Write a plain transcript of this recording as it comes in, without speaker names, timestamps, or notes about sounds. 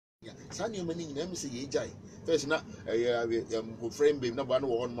Sandy meaning them say ye jai. First na friend babe na one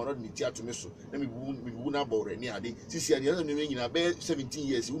on more than the to me so. Let me wound about any day. See the other meaning in about 17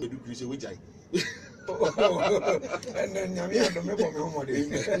 years, who may do Chris away jai. And then Yamia remember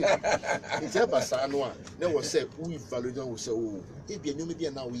it's ever Sanwa. There was said, we value will say, oh, if you know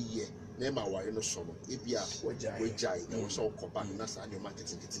now we ye, name our no summer. If you are we jai, there was all compact, that's your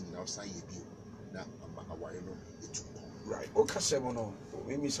marketing outside you. Now, our no, it right. Okay, seven.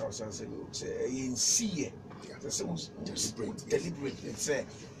 We miss ourselves in see deliberate. It's a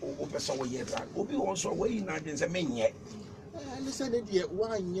person we yet. Obi also way in a man yet. Listen,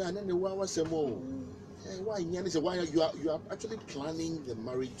 why and then the was some more. Why you are actually planning the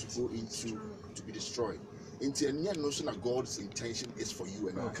marriage to go into to be destroyed. Until you notion that God's intention is for you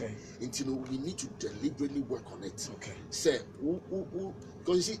and okay. Until we need to deliberately work on it. Okay. Say,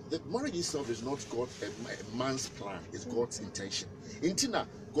 because you see, the marriage itself is not a man's plan; it's God's intention. Until now,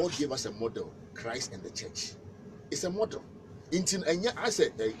 God gave us a model, Christ and the church. It's a model. Until I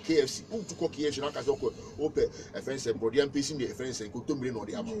said KFC, who to cook KFC, not as open a fence and body and piecing the fence and go to bring on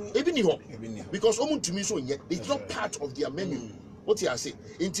the amount. Even because to me so yet it's not part of their menu. What you are saying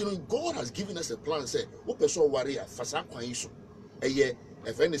until God has given us a plan, say, open so warrior for some so a year,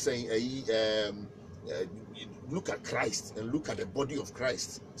 a friend is saying, look at Christ and look at the body of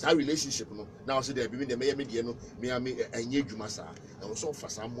Christ. It's our relationship. Now, so they're the Miami, Miami, and Yejumasa, and also for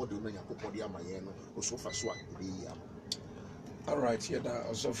some model, Yakopodia Mayeno, also for Swat. All right, here that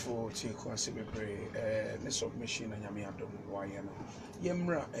also for Tico Sibbre, submission and Yamiadom, Wayano.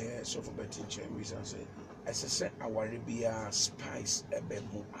 Yemra, so for betting chamber, say, as I said, our Arabia spice a bit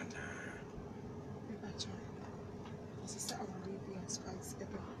more.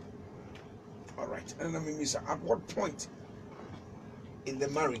 All right, and I mean, at what point in the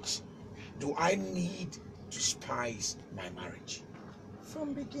marriage do I need to spice my marriage?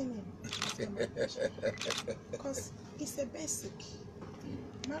 From beginning, because it's a basic.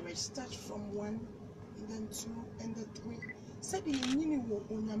 Marriage starts from 1, and then 2, and then 3. Said the minimum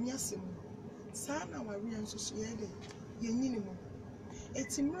on Yamiasim. Sana Marian Society, Yenimo.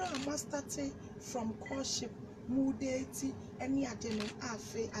 It's must start from courtship, moodati, any attendant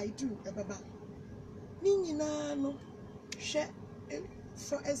afe I do a baba. Nina no share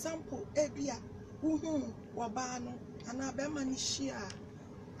for example, Ebia, Wabano, and Abemani Shia,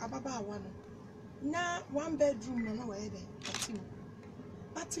 Ababa one. Na 1 bedroom no way there.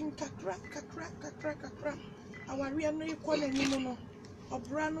 But in kakra, our real no equal anymore.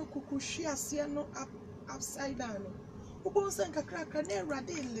 Obrano kukushia siano upside down. Ubonsan kakra ne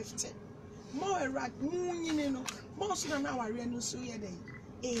rade lifted. More rad moon, most than our real no so ye day.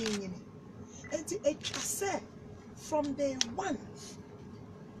 And it say from day 1.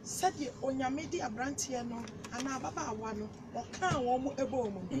 Said ye onyamedi abrantiano and ababa wano or can womu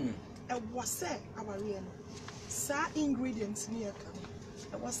ebomu. And was say our real sa ingredients near come.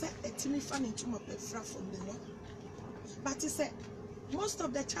 And was say a timmy fan into my fra from the north. But he said most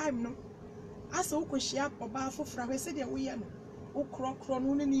of the time no as a share oba for fra said ya we no o krokro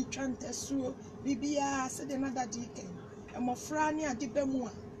no ni twantesuo bibia said another deacon and mo fra ni adeba mu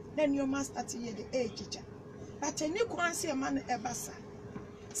a then your master to ye the age but any kwanse a man ebasa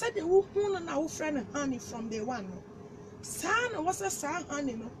said the wo hu no na wo fra no honey from the one no sa na was a sa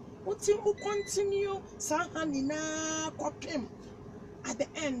honey no utim u continue sa honey na kopem at the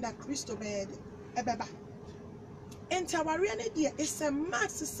end that Christo bed ebeba. And Tawarian idea is a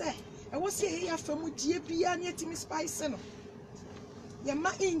max to say, I was here from Jibia near Timmy Spice.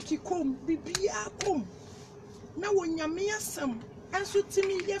 Yama inky comb, Bibia comb. Now when Yamia some, and so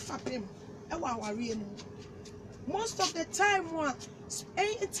Timmy ye fapim, a wawarian. Most of the time, one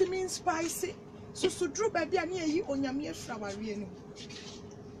ain't Timmy spicy, so drew baby near you on Yamia Frawarian.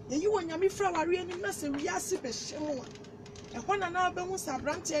 You on Yami Frawarian, Master Yassi Beshemo. And one another was a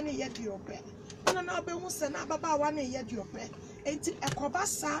branch any yet your bed. And now be won na baba wa na ye diope enti ekoba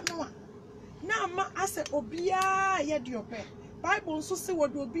sa no a na ma ase obia ye diope Bible nso se wo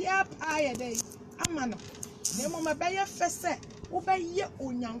do obia pa ye dey ama no na mo me be ye fese wo be ye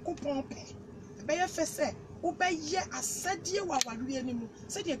onyankopon pe be ye fese wo be ye asade wa wadure animu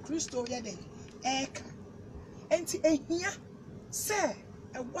se de Kristo ye dey eka enti ehia se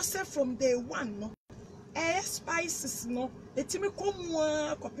e was from day 1 no spices no etimi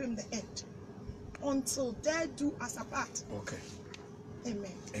komwa kopem the end until they do us apart. Okay.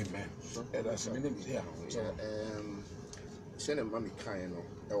 Amen. Amen. That's Send mommy kind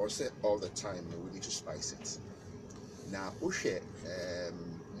I will say all the time we need to spice it. Now Oshe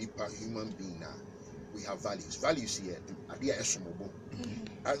nipa human being now we have values. Values here, idea esumabo.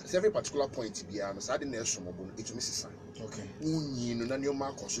 At every particular point, be an sudden esumabo, it misses. Okay.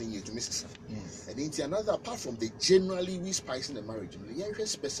 And into another, apart from the generally we spice in the marriage, there are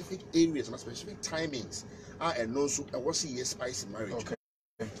specific areas and specific timings. And also, I was see spice in marriage. Okay.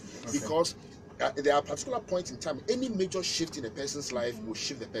 Because there are particular points in time. Any major shift in a person's life will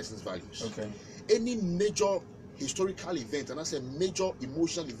shift the person's values. Okay. Any major historical event, and I say major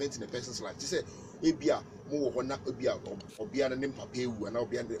emotional event in a person's life. They say, ebia mo ho na ebia obia na nim papa ewu na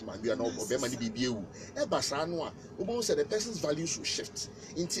obia na obia ma ni bibia ewu. Eba sa no a, obo say the person's values will shift.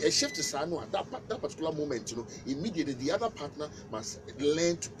 Into a shift sa no a, that particular moment, you know, immediately the other partner must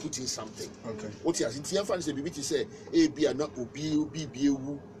learn to put in something. Okay. What you into yan fan say bibi ti say ebia na obi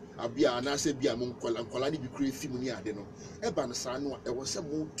ewu. Abia anase bia mo nkwala ni bi kure fi mu ni ade no eba no sa no e wo se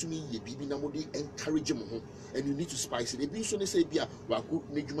mo tumi ye bibi na mo de encourage mo ho, and you need to spice it. Ebi so ne say bia wako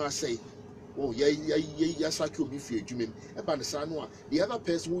nedwuma say oh ya saki obi fi adwuma eba no sa no a the other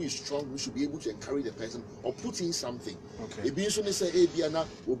person who is strong, who should be able to encourage the person or put in something. Okay. Ebi so ne say e bia na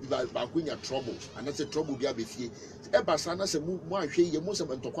obi ba ko nya trouble and say trouble bia be fie eba sa na say mo ahwe ye mo se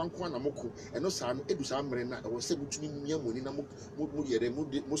ntokwankwa na moko eno sa no edu sa mre na e wo se mutumi mia moni na mo yere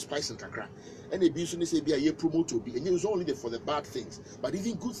mo spice nkakra, and ebi so ne say bia ye promote obi, and it was only for the bad things but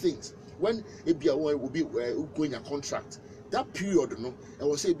even good things. When ebia will be going a contract, that period no I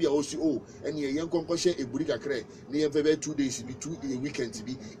will say bia also and ye yankonko share e buri kakra na 2 days be 2 weekends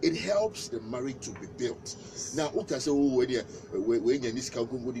be, it helps the marriage to be built. Now uta say when you niska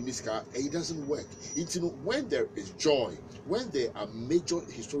go di niska, it doesn't work. It's, you know, when there is joy, when there are major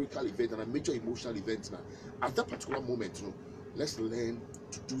historical events and a major emotional events, now at that particular moment, you know, let's learn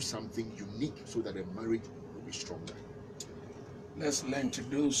to do something unique so that the marriage will be stronger. Let's learn to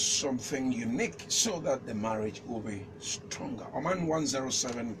do something unique so that the marriage will be stronger. Oman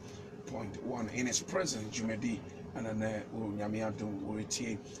 107.1 in its presence, Jumedi and an Nyamiadum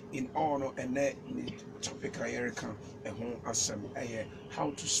Wuriti in honor and the topic Erica and home assembly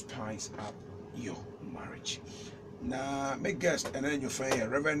how to spice up your marriage. Now, make guest and then you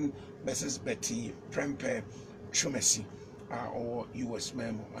find Reverend Mrs. Betty Prempe Chumesi or US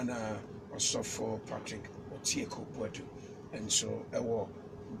Memo and also for Patrick Otieko Boadu. And so I was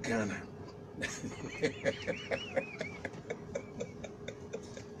Ghana.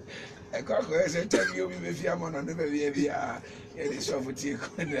 I can't tell you if I'm on the baby. It is over to you.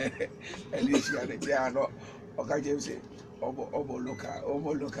 At least you are the piano. Okay, James, Obo look at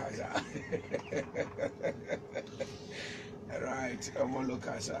that. Right, Obo look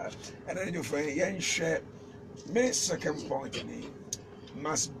at that. And then you find young share. My second point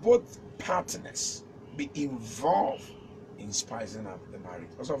must both partners be involved in spicing up the marriage.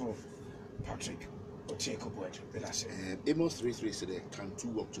 Also, Patrick Otieko Boyd, Amos 3:3 said, "Can two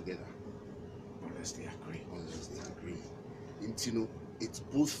work together unless they agree?" Unless they agree. You know, it's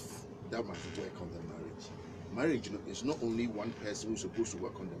both that must work on the marriage. Marriage, you know, is not only one person who's supposed to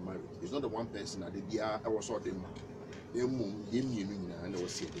work on the marriage. It's not the one person that did. I was all them. And I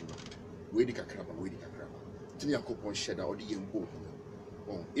was saying, "Wedi kakraba, wedi kakraba." Tini akopon sheda odi yembo.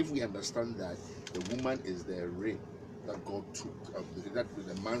 If we understand that the woman is the ring that God took, that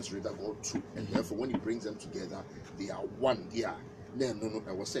the man's ring that God took, and therefore when He brings them together, they are one. Yeah. No.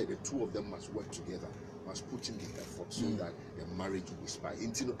 I was saying the two of them must work together, must put in the effort so that the marriage will be spicy.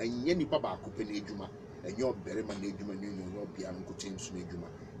 And any papa couple ejuma, and your berry man ejuma, your piano contains ejuma.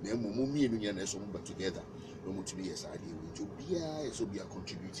 Then mummy and you but together. No more to be as idea. To be a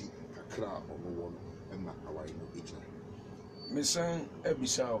contributing a crowd or no one and our age. Miss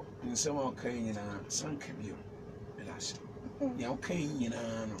Ebisau in some okay in a Sankabio. Okay, you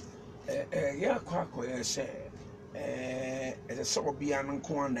know, yeah, quack, I say, as a sort of piano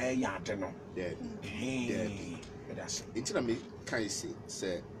corner, I don't know. That's it. Until I can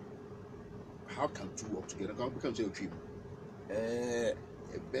say, how can two work together? God becomes a dream.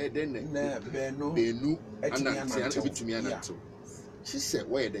 Beden, Benu, and to me, and she said,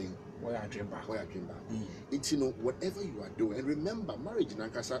 where then? Where I dream back. It's, you know, whatever you are doing. And remember, marriage in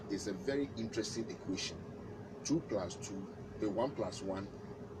Ankasa is a very interesting equation. 2 + 2, 1 + 1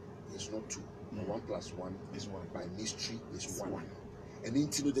 is not 2. 1 + 1 is 1. By mystery is 1. And then,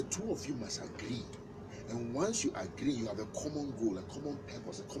 you know, the two of you must agree. And once you agree, you have a common goal, a common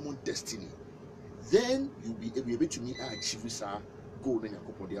purpose, a common destiny. Then you'll be able to meet and achieve this goal in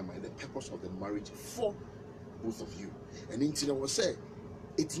your mind, the purpose of the marriage for both of you. And then, you know, what say,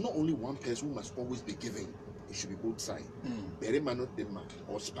 it's not only one person who must always be giving. It should be both sides. Very man not the man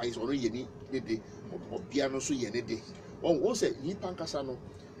or spice or yeni or piano so yeni day. Or say ni pankasano.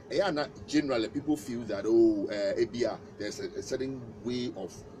 Generally people feel that ebia there's a certain way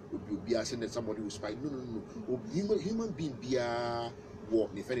of be asking that somebody will spy. No. Human being be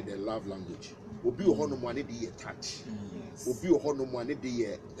what defending their love language. Obi o hono mo de touch. Obi o hono mo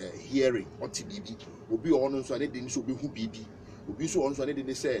de hearing or TBB. Obi o hono so ane de so be hu bibi. Obi so hono so ane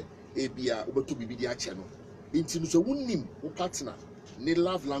de say e bia obeto bibi de ache no. Inti no so wunnim wo partner ne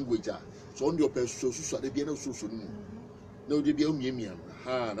love language so on your person so ade bia na so no. Na o de bia o miamia no.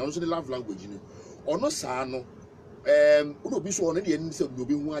 Ha, na so the love language no. Ono sa no obi so ono de ani say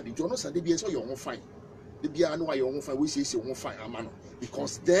obi hu ade. Ono sa de bia so your fine. The bia no your fine we say fine amano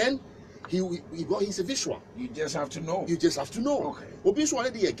because then he's a visual. You just have to know. Okay. Obi so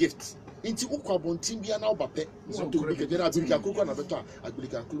already a gift. Inti ukwabon timbia na obape. So to be get abilika koko na beto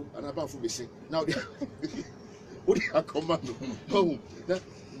abilika kulu and about for say. Now what do you command? No.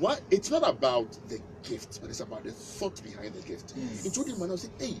 What it's not about the gift, but it's about the thought behind the gift. Into the man say,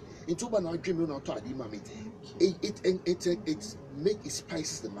 hey, into man I dream not to adi mami. It make it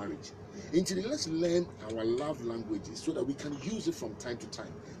spices the marriage. Let's learn our love languages so that we can use it from time to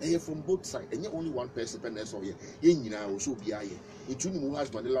time. And here from both sides. And yet only one person depends on you. Also be aye. Into who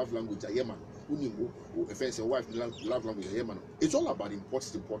husband the love language a man. If it's a wife the love language a man. It's all about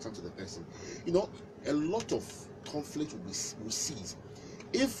important to the person. You know, a lot of conflict will cease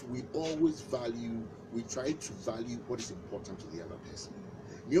if we always try to value what is important to the other person.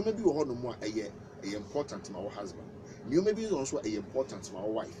 You maybe we no more important to our husband. You maybe also important to my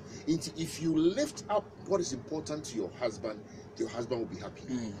wife. If you lift up what is important to your husband will be happy.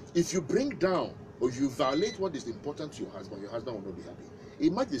 If you bring down or you violate what is important to your husband will not be happy.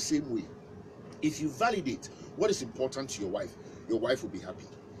 It might be the same way. If you validate what is important to your wife will be happy.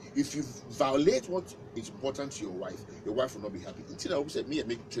 If you violate what is important to your wife will not be happy. Until I said me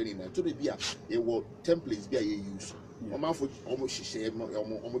make training and to be a templates be a use. Almost share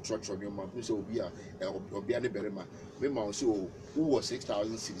almost church on your mouth. So be a berema. Remember, so who was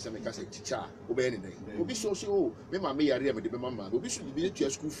 6,000 cities and make us a chicha, obey anything. Will be so, remember me, I remember the mama, will be should be to your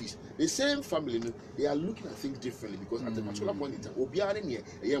school fees. The same family, they are looking at things differently because at the particular point in time, will be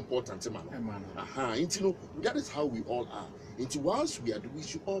important. That is how we all are. Once we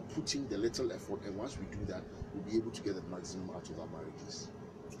should all put in the little effort, and once we do that, we'll be able to get the maximum out of our marriages.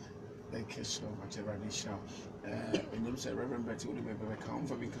 Thank you so much, Radisha. And you say, Reverend Betty, would be count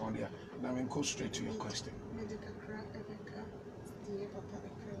for being counted. Now, we go straight to your question.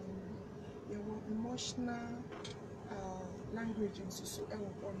 Emotional language so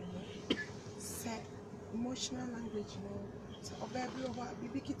say emotional language or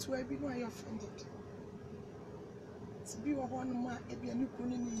baby to every no I offended. To be one more a new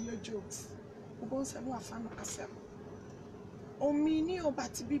in your jokes. Who wants a fan of herself. O mini or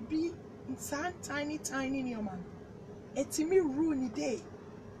but be in tiny in your man. A timmy ruiny day.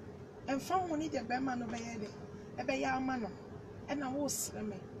 And found one need a bearman of a bear and I was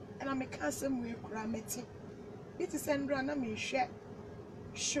me. And I'm a cousin with grammatic. It is Andra me share.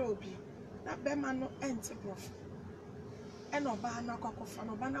 Show be that bearman no enter prof. And Obana Cockofan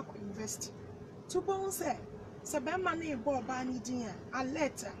Obana could invest. Two bones say, Sabemani bought Barney Dear, a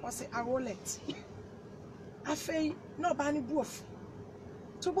letter or say a wallet. I say no Barney boof.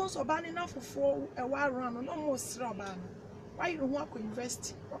 Two bones or Barney enough for a while run on almost Roban. Why you want to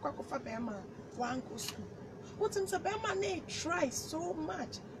invest or Cocofa Bearman for Uncle School? What in Sabemani try so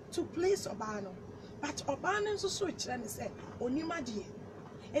much to please Obano, but Obano so switch and said, Onima dear.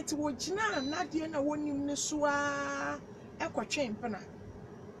 It would Jina Nadia na one in Sua Equa Champana.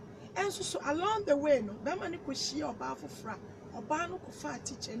 And so along the way, no, Bemani could see or bar for fra, Obano could fat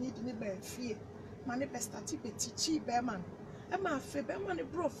teacher need in the fear. Manifestati Petichi Bearman. Emma fe Bearman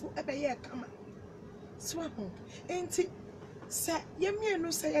brought for a bear come. Swap, ain't it? Say, Yemi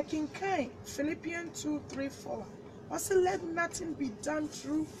no say a king kind, Philippians 2:3-4. Also, let nothing be done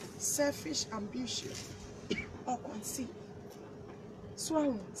through selfish ambition or conceit.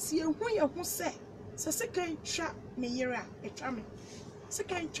 So, see a way who say, second trap me yera a charming.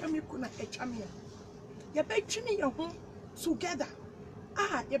 Second charming kuna a charming. Ya be chini your home together.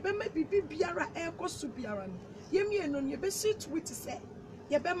 Ah, ya be maybe biara air cost to biara. Yemi and on your best seat with say,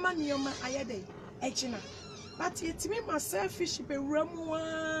 ya be money your man ayade, echina. But yet me my selfish be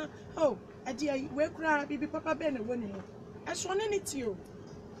rumwa. Oh. Adia we cry bibi papa ben e woni no eso ne nitio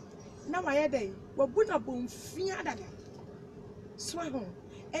na wa yede wa buna bon fia dada so ho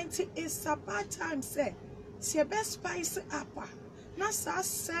enti it's about time say se be spice up na sa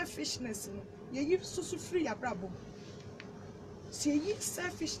selfishness no ye yi susu free abrabo se yi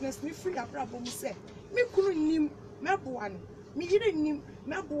selfishness ni free abrabo say me kunu nim meboa no me yire nim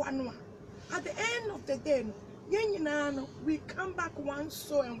meboa no at the end of the day no yen nyina no we come back one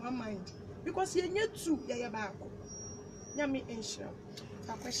soul and one mind. Because you need to, ya bako. Yami ensure.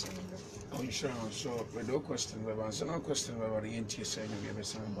 A question. Oh, sure. So, with no question, we have no question about the NT saying we have a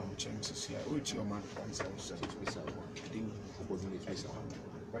son about chances here. Which your man can say, so it's a thing.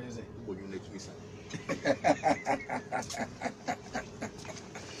 What is it?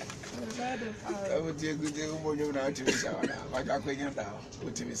 I would take good deal more than I to be sound. Like I couldn't now.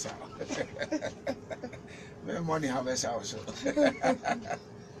 Put to be sound. Money have a house.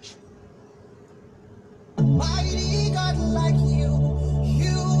 Mighty God like you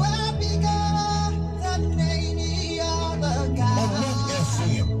are bigger than any other God.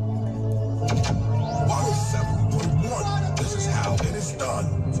 FM 107.1. This is how it is done.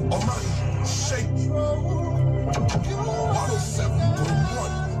 Oman, shake.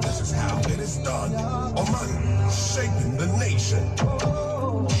 107.1. This is how it is done. Oman, shaping the nation.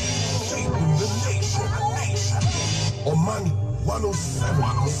 Shaping the nation. Oman,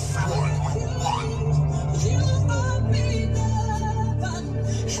 107.1. You are bigger than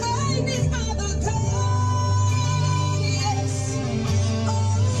any other God. Yes.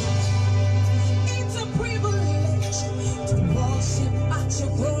 Oh, it's a privilege to worship at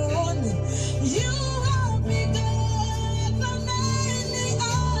your throne. You are bigger than any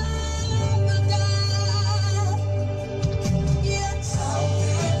other God. Yes. How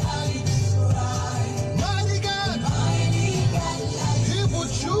can I describe mighty God like He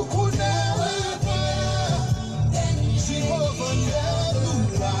would you could never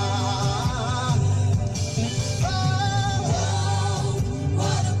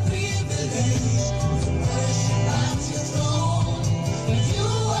what a privilege to worship at your throne. You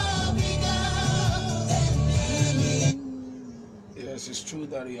are bigger than any. Yes, it's true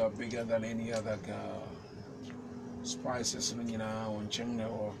that you are bigger than any other God. Spices and on China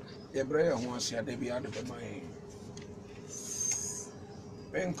or Ebrea wants ya de be out of my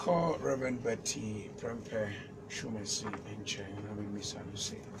Ben call Reverend Betty Prempe Shumesi in China. I mean, Miss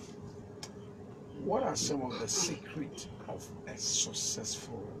Anusi. What are some of the secrets of a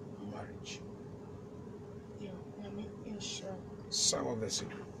successful marriage? Yeah, I'm sure. Some of the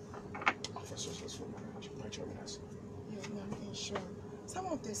secrets of a successful marriage. My job is. Yeah, I'm sure. Some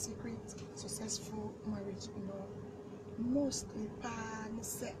of the secrets successful marriage, mostly pan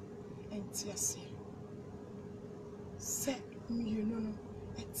set and TSC. Set,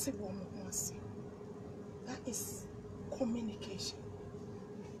 it's a woman. That is communication.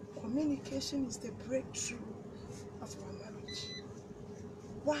 Communication is the breakthrough of our marriage.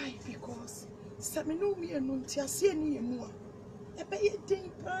 Why? Because Saminumi and Nuntiasi and Yemua, a bay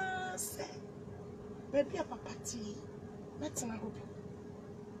ding pass, baby a papati, that's an hope.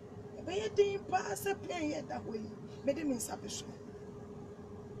 A bay ding pass a play that way, made him in Sabiso.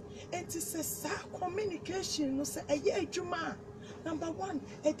 And it says communication, no say a year Juma. Number one,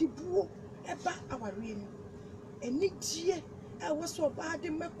 a debu, a ba our rain. And dear, I was so bad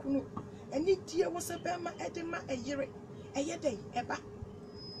in Makuno, and dear was a bema edema a year, a day, eba.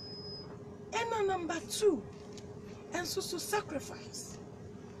 And number two, and so sacrifice.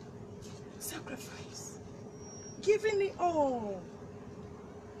 Sacrifice. Giving it all.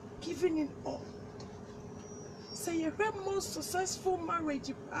 Giving it all. Say your most successful marriage,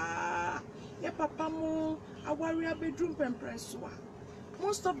 your papa mo, a warrior bedroom pempreswa.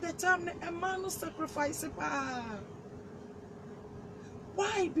 Most of the time, a man will sacrifice.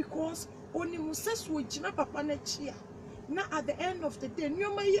 Why? Because only Moses would jina papa nechia. Now at the end of the day,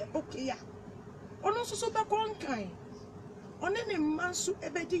 you may okay ya. On also so back on kind. On any man so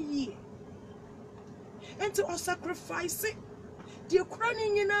ebedi ye. And to sacrifice it. The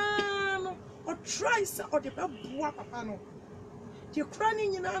crying in an or tries or the babua papano. The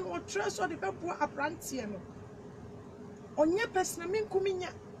crying in an or tries or the babua abrantiano. On your person, I mean,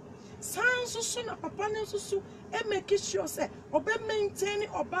 Kuminya. Sounds so soon a papa and so and make sure say or be maintaining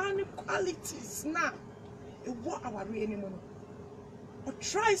or banning qualities now. What our anymore. Or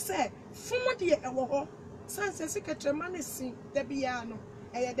try say, Fumo dear, a sans a secretary man sing the piano,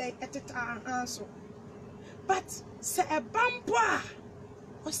 a day at the time answer. But say a bamba.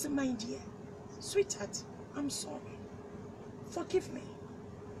 What's the mind, dear? Sweetheart, I'm sorry. Forgive me.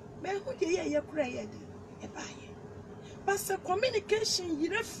 May who dear you cry a buy. But the communication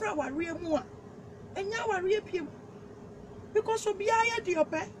you refer our real one. And now I real people. Because we be a dear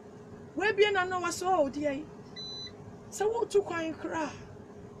pet. We be an hour so dear. So what to cry and cry?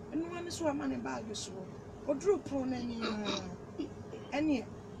 And one is what money bag you so. Or drew prone any.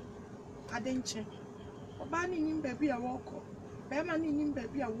 I didn't check. Or banning him baby a walk. Beman in him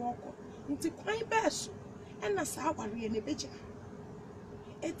baby a walk. Into quite best. And that's how I really beja.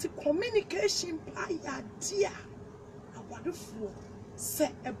 It's a communication by a dear. Wonderful.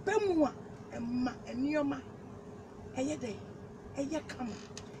 Say a bemwa and ma and yoma. A day. ɛyɛ kama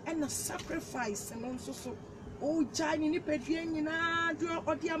ɛna sacrifice no nso so ɔgya ne nipadua nyinaa de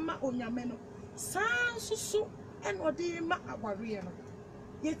ɔde ama onyame no saa nso so ɛna ɔde ma awareɛ no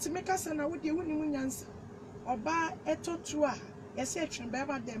yɛtumi kasa na wode wonim nyansa ɔbaa ɛtɔto a yɛsɛ atwene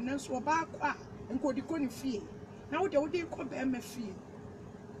bɛɛma dɛm nanso ɔbaa kɔ a nkɔdi kɔ ne fie na wode kɔ bɛɛma fie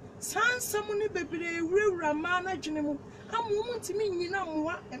saa nsɛm no bebree wurawura mmaa no adwene mu ama wɔn ntumi nyina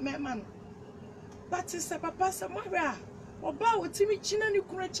mmoa mmarima no but sɛ papa sɛ mohwɛ a ɔbaa wɔtumi gyina ne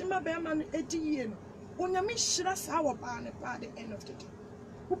kunu akyi ma bɛrima no adi yie no onyame hyira saa ɔbaa no paa the end of the day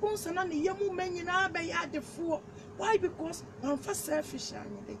wobɛhu sɛ na ne yɛ mu ma nyinaa bɛyɛ adefoɔ why because wamfa selfish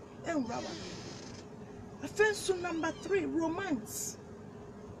anyɛ de ɛnwura wa afei nso number 3 romance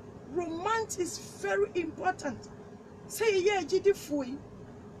is very important sɛ yɛyɛ agyidifoɔ yi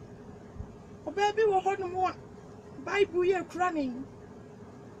ɔbaa bi wɔ hɔ nom a bible yɛ kura ne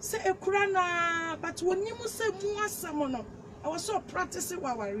sɛ ekura na but wonim sɛ mu asɛm no ɛwɔ sɛ practice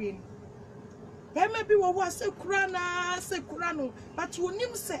wawareɛ no bɛrima bi wɔ hɔ a sɛ kura no but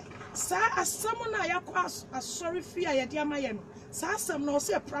wonim sɛ saa asɛm no a yɛakɔ asɔre fie a yɛde ama yɛ no saa asɛm no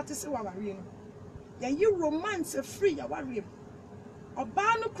ɔsɛ practice wawareɛ no yɛyi romance free yawareɛ mu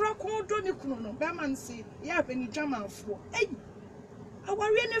ɔbaa no kura kɔn ne kunu no bɛrima no sɛ yɛ abɛni dwamanfoɔ ɛyi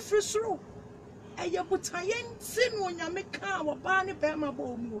awareɛ no firi soro ɛyɛ botaeɛ nti no onyame kaa ɔbaa ne bɛrima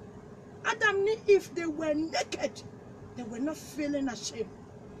bɔ mu Adam ne Eve they were naked they were not feeling ashamed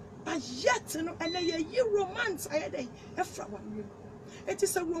but yet no and yɛyi romance ayɛ dɛ ɛfra wareɛ it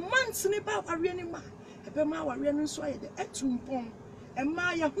is a romance ne ba wareɛ ne ma ɛbɛma awareɛ no nso ayɛ dɛ ɛtu mpɔn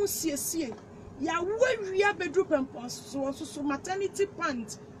ɛma yɛho siesie yɛawo awia bɛduru pɛmpɔn so maternity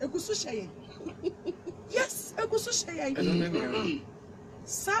pant egu so hyɛ yɛn yes egu so hyɛ yɛn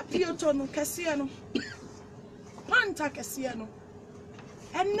saa pioto no kɛseɛ no panta kɛseɛ no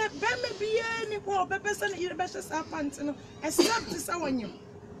ɛnɛ bɛrima biara ne hɔ ɔbɛpɛ sɛ ne yere bɛhyɛ saa pant no except sɛ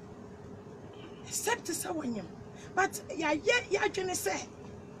wɔnyam but yɛayɛ yɛadwene sɛ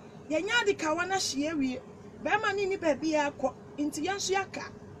yɛnyɛ ade kawa no ahyia awie bɛrima ne ni baabi akɔ nti yɛn nso yɛaka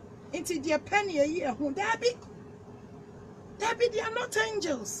nti deɛ pɛ ne yɛyi ɛho daabi they are not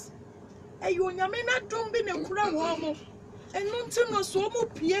angels ɛyɛ onyame n'adom bi na ekura wɔn mo ɛno nti no so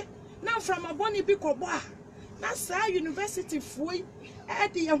ɔmo pie na mframabɔne bi kɔbɔ a na saa university foɔ yi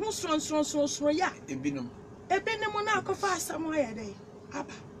ɛde yɛn ho sorɔnsorɔnsorɔ yɛ a ebinom na akɔfa asɛm ayɛ dɛ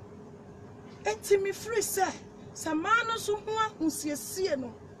aba enti me free sɛ maa no so ho ahosiesie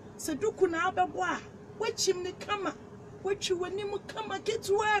no sɛ duku na abɛbɔ a wakyim ne kama watwi w'anim kama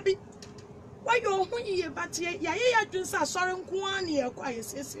ketewa bi wayɛ ɔho yie but yɛayɛ yɛadwene sɛ asɔre nko a ne yɛkɔ a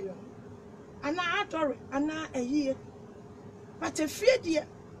yɛsiesie ho anaa adɔre anaa ɛyie but efie deɛ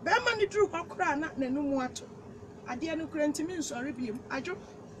bɛrima ne duru hɔ koraa na n'anum ato adeɛ no kora ntimi nsɔre biem adwo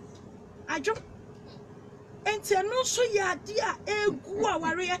enti ɛno nso yɛ adeɛ a egu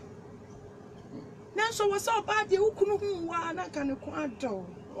awareɛ nanso wɔ sɛ ɔbaa deɛ wokunu ho waa na ka ne ko adɔw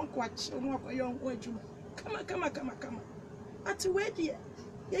wɔkɔ akyerɛ no wakɔyɛ ho adwuma kama ate wei deɛ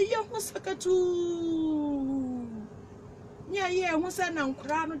yɛyɛ ho sakatuu ne ayɛ ho sɛ na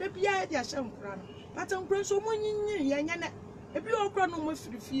nkora no da biara de ahyɛ nkora no but nkora nso ɔmo nyinyi yɛnyɛ nɛ ebi okra no mo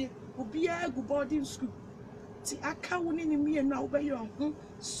firifie obi a gu boarding school ti aka wo ne mienu a wo be yo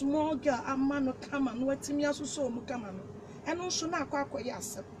small girl ama no kama no watimi asoso mu kama no eno nso na akwa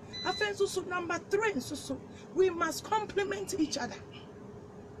asem afen so number 3 nso we must complement each other.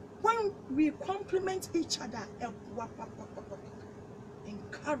 When we complement each other,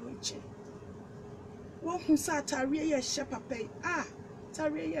 encouraging. One who sat Taria Shepherd,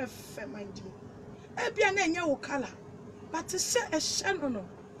 Taria Femindi. Ebia Nanya Okala, but to say a shannon,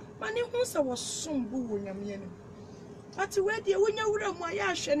 Mani Hunsa was some boo in your meaning. But where the winner would have my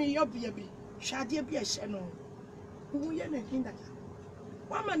ash and your baby, Shadia be a shannon. Who yan and hinder.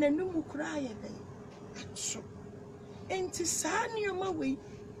 Woman and no cry a day. So, and to sign your way.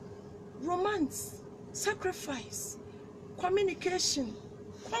 Romance, sacrifice, communication,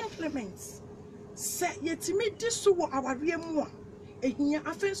 compliments. Say yet me this to our real more. And here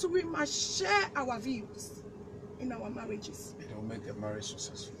I feel so we must share our views in our marriages. It will make a marriage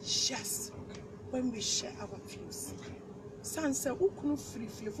successful. Yes. Okay. When we share our views. Okay. Sansa ukunu free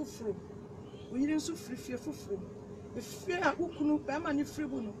fearful from. We didn't so free fearful from. The fear ukunu permanent free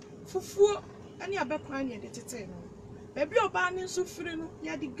bono. Fufu any abakwan yet the baby obanin so free no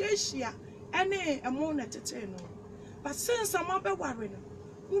ya di gesia ene emo na tete no but since am abe ware no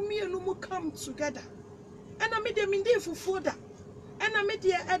umienu mu come together ena me de minde fufu da ena me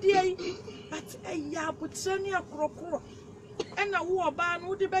de ade but eya botre ne akrokro ena wo oba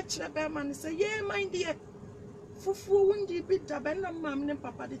no de be kire be ma ne say ye mind de fufu wundi bi da be na mam ne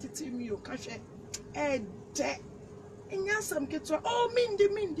papa de tete mi o ka hwe Inyasam ketwa. Oh,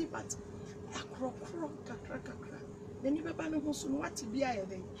 mindi, but akro kakra. Then you beba no ho so no wate bia ye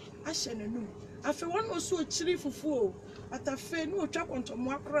den. Ahye na num. Afe won no so chiri fufu but afe no otwa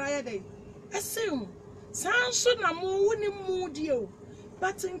kontomo akra ye den. Esem. Sanso na mo woni mu die o.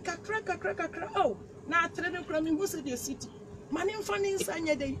 But in kakra oh. Na atre no kra me hu se the city. Mane mfa ne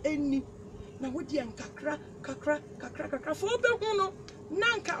nsanya den enni. Na wodi en kakra fo be hu no.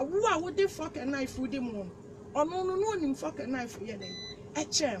 Nanka wo a wodi fork and knife wodi mu. Ono no nim fork and knife ye den.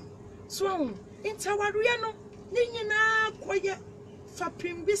 Echem. So intawariye no ni nyina koye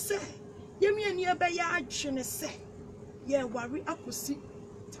fapim bi se yemi ani ebe ya adwene se ye wari akosi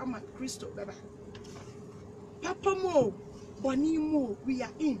tama Kristo baba papa mo boni mo we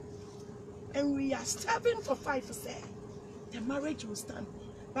are in and we are starving for 5%. The marriage will stand,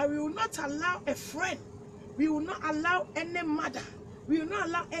 but we will not allow a friend, we will not allow any mother, we will not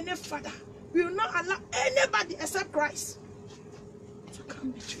allow any father, we will not allow anybody except Christ to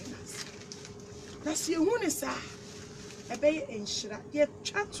come between us. That's your one is a bay and shira yet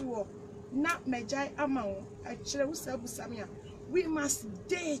chat to not majai amount a Samia. We must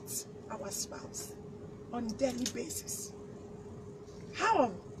date our spouse on a daily basis.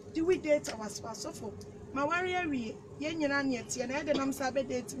 How do we date our spouse? So for my warrior, we yen and I didn't sabe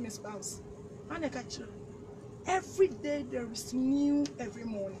dating my spouse. And I catch you. Every day there is new every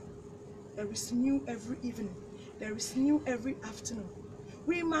morning. There is new every evening. There is new every afternoon.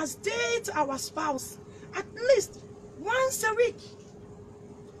 We must date our spouse at least once a week.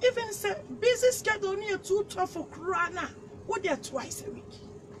 Even say busy schedule near 2 tough for Krana, what there twice a week.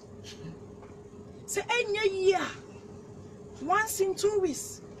 Say any year, once in 2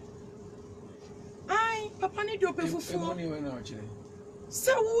 weeks. I papa need your pay for 4.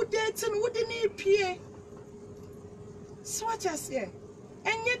 So who dating who didn't pay? So what I say?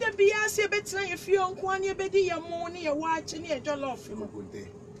 And yet the BS better if you on one year bedi your money your watch and your jollof.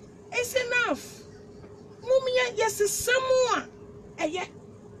 It's enough. Mummy, yes, is someone. Eh,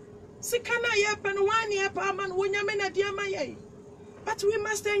 Sikana yep and 1 year per man when you mean a dear my. But we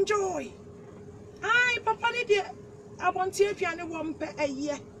must enjoy. Aye, papa, dear. I want to piano 1 per a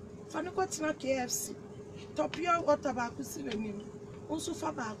year. Fanukotna KFC. Topia or tobacco synonym. Also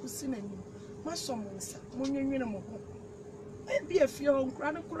fabaco synonym. My summons, Munyan. Be a few on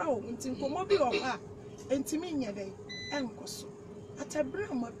Crown Crow until Mobi or her, and Timinia day, and Cosso. At a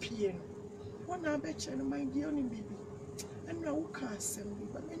Brahma piano. One I bet you my dear only baby. And no can't send me,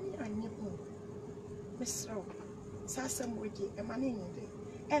 but many I knew. Miss Row, Sassam Wiki, and Manning day,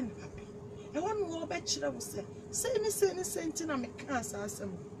 and happy. And one more bachelor will say me sent in a cancer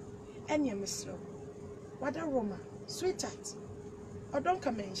assembly. And your Miss Row. What a Roma, sweetheart. Or don't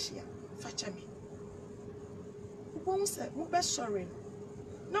come in here, fetch me. Won't say, best sorry.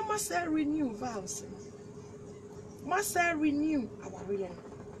 No must say renew vows. Must say renew our real.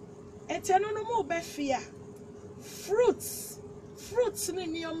 And tell no more be fear. Fruits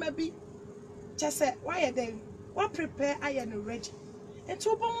in your maybe. Just say, why are they? What prepare I am ready? And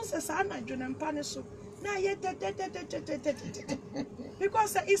 2 bones as I John and Paniso. Now yet,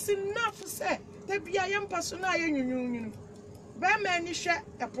 because it's enough to say, there be a young person I union. Bear man share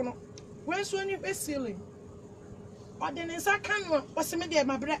upon when's when you be ceiling. Or then is I can what's me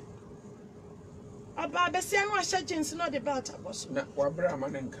my bread. About Bessiano Shadjins, not the belt of us. Na wabra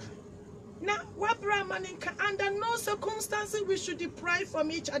manenka. Now, wabra maninka, under no circumstances we should deprive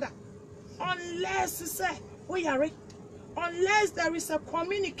from each other. Unless, say, we are it. Unless there is a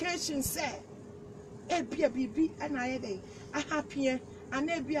communication, say, a baby and I happy, and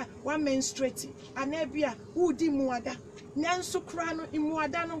ebia one menstruating, and ebia udi muada, nansu crano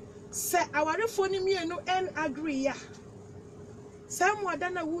imuadano, say our phone me no and agree ya. Some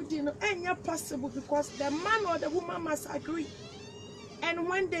wadana would no and possible because the man or the woman must agree. And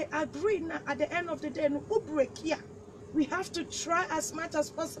when they agree now at the end of the day, no break here. We have to try as much as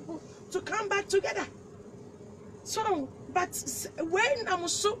possible to come back together. So, but when I'm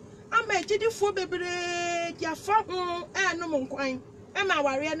so I'm a giddy for baby, your phone and no monquine, and my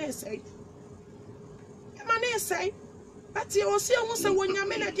warrior say. My say, but you will see almost when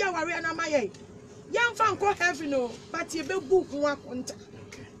you're in a dear warrior, my young fan call heaven, no, but you will book 1 contact.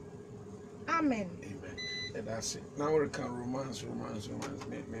 Amen. Amen. And that's it. Now we can romance. What is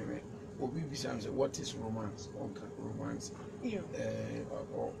romance? Romance. You.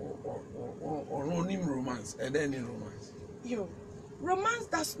 Or anonym romance, and then in romance. You. Romance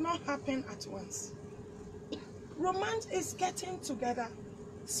does not happen at once. Romance is getting together,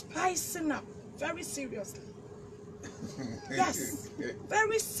 spicing up very seriously. Yes,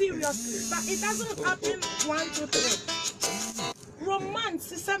 very seriously. But it doesn't happen 1, 2, 3.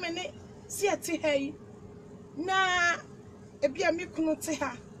 Romance is something. See a hey. na ebi a me kunu te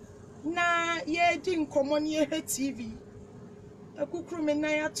ha na ye di nkomo ne ye TV akukuru me na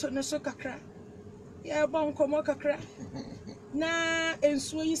ya to ne so kakra ye ba nkomo kakra na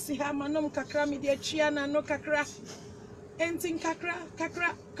ensuo yi si ha manom kakra me de atwia na no kakra entin kakra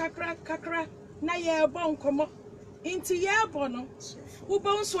na ye ba nkomo inti ye bo no wo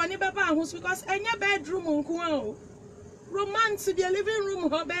bo nso ne baba ahus because enya bedroom nko a romance the living room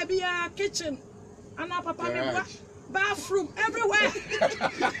ho baby kitchen and papa me bathroom everywhere.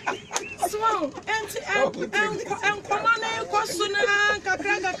 So and come on and question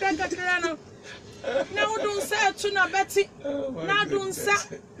kakra no. Now don't say to na Betty. Now don't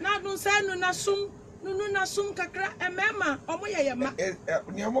say no na sum kakra emema omoye yema.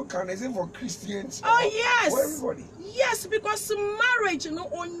 Niamo can is it for Christians? Oh yes. For everybody. Yes, because marriage no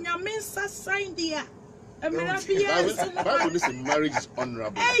onyame sign there. Bible says marriage is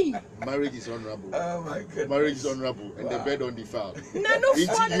honorable. Hey. Marriage is honorable. Oh my goodness. Marriage is honorable, and the bed undefiled. No, You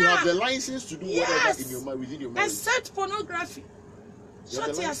have the license to do whatever in your within your marriage. Except pornography. You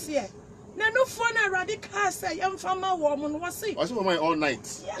have the Shut your ear. No phone radical say young farmer woman was it. I see my all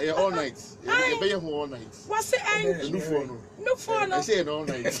night. Yeah. All night. Aye. You pay all night. Was it No phone. No phone. I say an all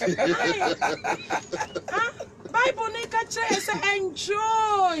night. Bible nika say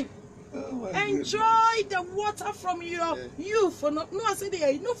enjoy. Oh Enjoy the water from your youth. No, I said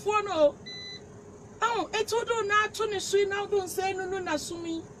there. No phone. Oh, it would na to ne sui now don't say no na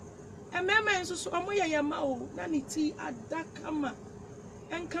sumi. And mama so omoya yama o na ni ti adakama.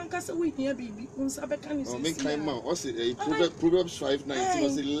 And can't say we here baby. Unsabeka ni Oh, make sisi. time man. Also, Proverbs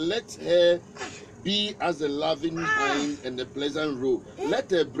 5:19. Let her be as the loving hind and the pleasant roe. Let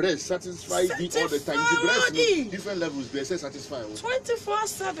her breast satisfy thee all the time. The breast, different levels. They say satisfy.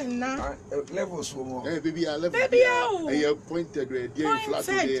 24/7 now. Levels for more. Hey, baby, I love Baby, oh. And you're pointed where they're flat.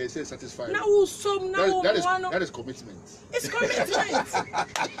 They say satisfy. Now who some now That is commitment. It's commitment.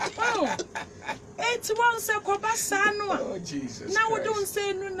 Oh. 81 say kobasano. Oh Jesus. Now we don't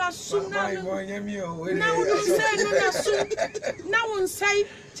say no na sum now. Now Now we don't say no na sum. Now we say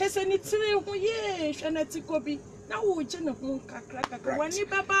chese ni tire ho ye hwe ti kobi. Now we je ne ho kakra. When ni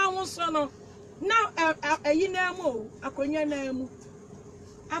baba ho so no. Now ayi na mu akonya na mu.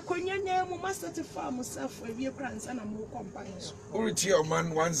 Akonya na mu ma certify myself we kra nsa na mu company so. Uriti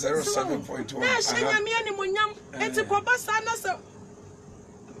Oman 107.1. Na shenya me ani munyam eti kobasano so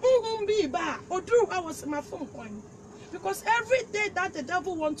be bad or do I was my phone coin because every day that the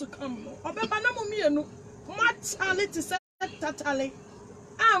devil want to come no matali to say tatali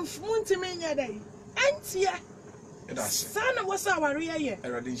am munti menya day entia sana was our real year I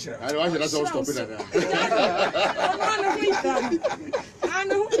don't that's all stop it.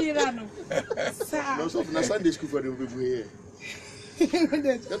 No, so na Sunday school for the people here.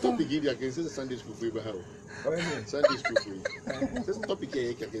 That topic here can say Sunday school for you. Sunday school for you. This topic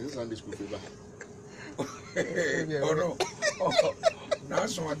here can say Sunday school for you. Oh no. Now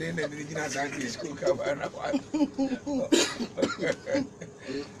so then the beginner Sunday school cover.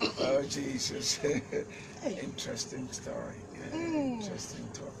 Oh Jesus. Interesting story. Interesting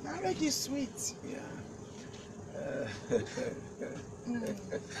talk. Marriage is sweet. Yeah.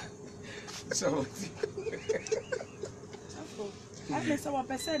 So I guess our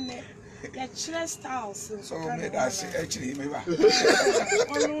person ya chere styles so me that's actually me ba.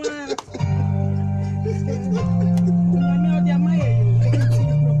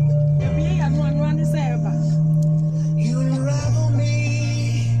 You unravel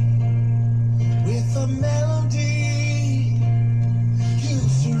me with a melody. You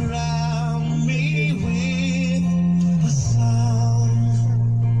surround me with a song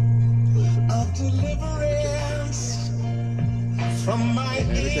of deliverance from my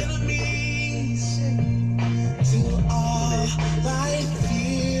enemies till all my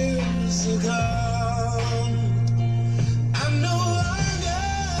fears are gone. I'm no longer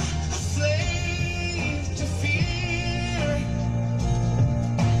a slave to fear.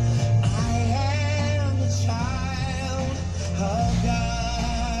 I am a child of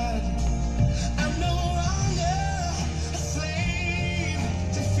God. I'm no longer a slave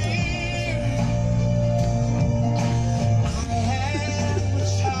to fear. I am a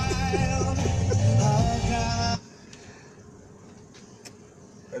child of God.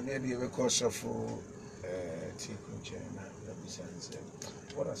 And then you because of Tiku China represents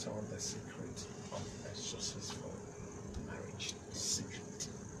what are some of the secrets of a successful marriage? Secret,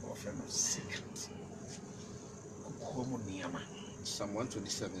 or friend of secret. Psalm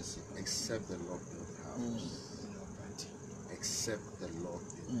 127 says, except the Lord build the house. Except the Lord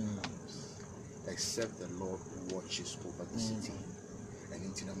build the house. Except the Lord watches over the city. And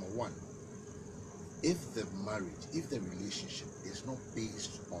into number one, if the marriage, if the relationship is not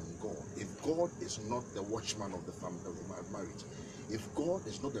based on God, if God is not the watchman of the family, of the marriage, if God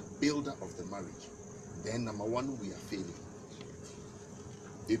is not the builder of the marriage, then number one, we are failing.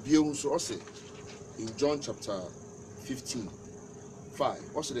 In John chapter 15,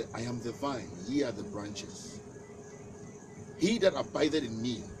 5, also that I am the vine, ye are the branches. He that abideth in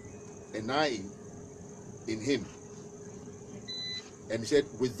me, and I in him. And he said,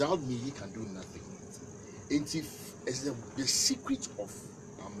 without me, he can do nothing. And the secret of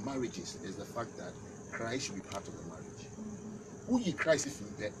our marriages is the fact that Christ should be part of the marriage. Who ye Christ if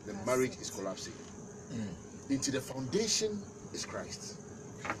the marriage is collapsing? Into the foundation is Christ.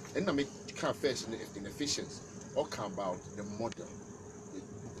 And I make first in Ephesians, all come about the model,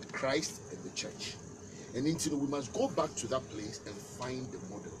 Christ and the church. And into we must go back to that place and find the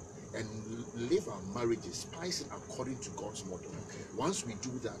model and live our marriages, spice it according to God's model. Once we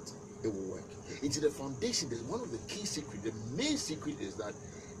do that, it will work. Into the foundation, there's one of the key secrets. The main secret is that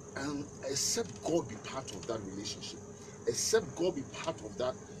except God be part of that relationship, except God be part of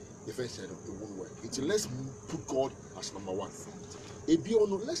that, the first side of it won't work. Let's put God as number one.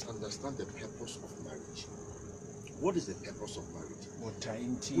 Let's understand the purpose of marriage. What is the purpose of marriage?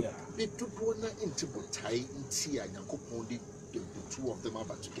 The two of them are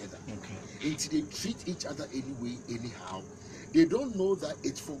together. Until they treat each other anyway, anyhow. They don't know that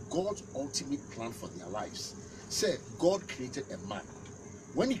it's for God's ultimate plan for their lives. Say, God created a man.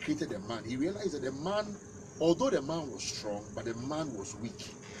 When he created a man, he realized that the man, although the man was strong, but the man was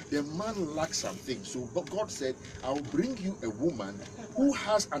weak. The man lacked something. So God said, I'll bring you a woman who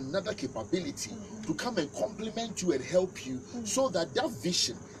has another capability to come and complement you and help you, so that that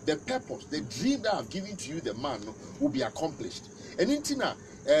vision, the purpose, the dream that I've given to you, the man, will be accomplished. And in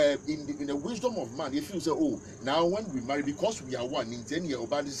the wisdom of man, if you say, oh, now when we marry, because we are one, in 10 years,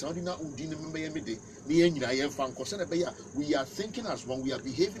 we are thinking as one, we are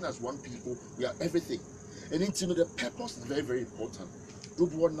behaving as one people, we are everything. And the purpose is very, very important.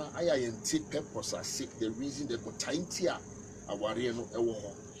 Don't want to take purpose as sick, the reason they got time here.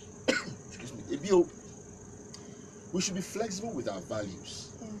 Excuse me. We should be flexible with our values,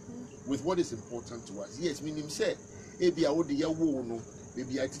 with what is important to us. Yes, meaning say, maybe I would the no,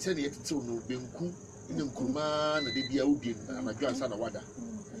 maybe I tell you to no benku, in Kurman, and maybe I would be an address and a wada.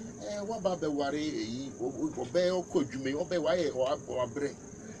 What about the worry, obey or could you may obey or break?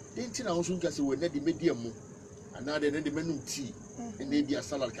 Didn't you also get away the medium and now the menu tea and maybe a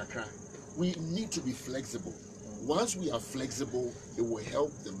salad kakra? We need to be flexible. Once we are flexible, it will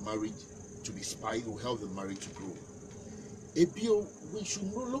help the marriage to be spiked, it will help the marriage to grow. We should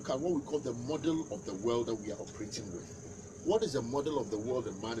look at what we call the model of the world that we are operating with. What is the model of the world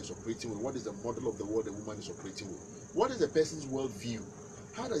the man is operating with? What is the model of the world the woman is operating with? What is the person's world view?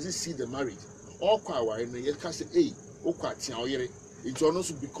 How does he see the marriage? All quite and you can say, hey, it's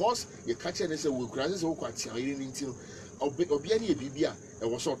also because you catch and say, we grasses all quite until Obiani Bibia,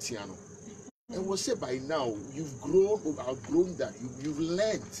 and was not Tiano. And we'll say by now, you've outgrown that. You've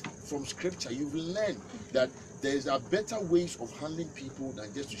learned from scripture, you've learned that there's better ways of handling people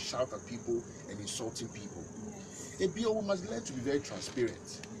than just to shout at people and insulting people. We must learn to be very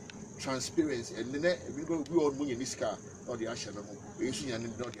transparent. Transparency. And then we all know in this car, not the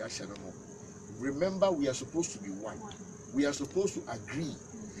remember, we are supposed to be one. We are supposed to agree.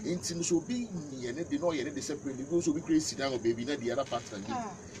 So be they separately go so we crazy down baby, not the other partner.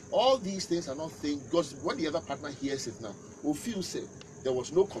 All these things are not things because when the other partner hears it now, will feel say there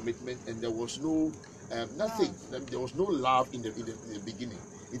was no commitment and there was no nothing. There was no love in the beginning.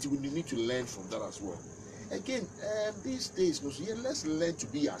 We need to learn from that as well. Again, these days, let's learn to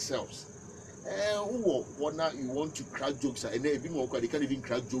be ourselves. You want to crack jokes, and they can't even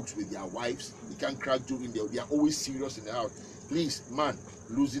crack jokes with their wives. They can't crack jokes in they are always serious in the house. Please, man,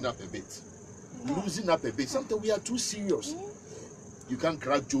 loosen up a bit. Loosen up a bit. Sometimes we are too serious. You can't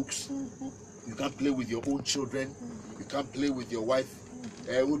crack jokes. You can't play with your own children. You can't play with your wife.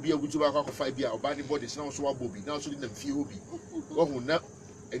 We'll be able to work out 5 years. Our body is now so bobby. Now so didn't feel hobby.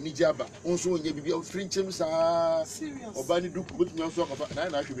 And Nijaba also in your baby French serious. Or Bani Duke put me on so of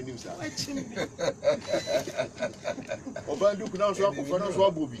 9 actually names. Or Bani Duke now so of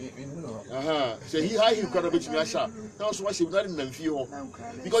Bobby. So he high you can be me a shop. Now so why she not in feel.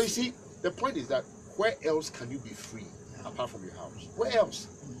 Because you see, the point is that where else can you be free apart from your house? Where else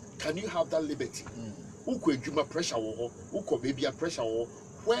can you have that liberty? Who could you pressure or who could baby a pressure or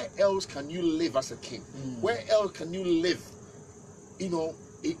where else can you live as a king? Where else can you live? In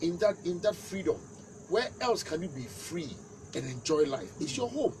that freedom, where else can you be free and enjoy life. It's your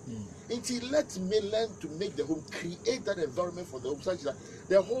home. Until let me learn to make the home, create that environment for the home, such that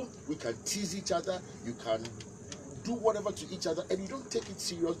the home we can tease each other, you can do whatever to each other, and you don't take it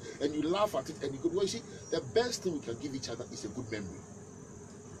serious, and you laugh at it, and you go. Well, you see, the best thing we can give each other is a good memory.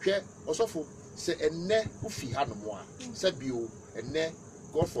 Okay, also for say ene ufi hanomoa, say bio ene,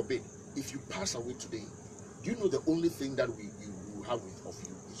 God forbid, if you pass away today, do you know the only thing that you have of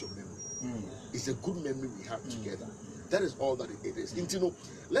you is your memory? It's a good memory we have together. That is all that it is. You know,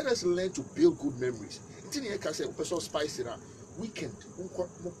 let us learn to build good memories. You can say, spice it up. Weekend,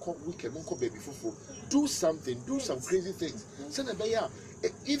 baby, do something, do some crazy things.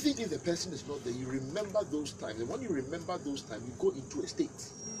 Even if the person is not there, you remember those times. And when you remember those times, you go into a state.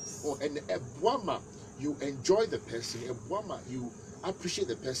 And a buama, you enjoy the person. A buama, you appreciate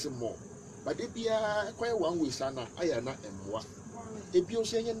the person more. But if you are quite one way, sana, I am not a moi. If you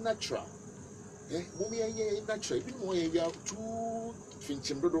say natural, natural. Even more, you are too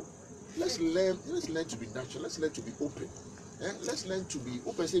finchimbodo. Let's learn to be natural. Let's learn to be open. Let's learn to be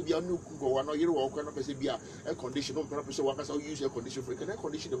open. Say, be a new go. I know you walk. I know be a air condition. No person workers. How use air condition for? You can air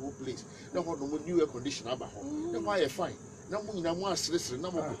condition the whole place. Now, what no new air condition about home. Then why you fine? Now, we now more stress.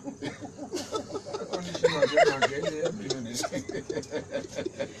 Now, more.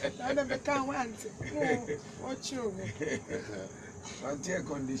 I never can want. Watch you. Air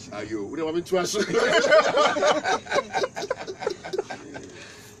condition. Are you? We don't want me to ask.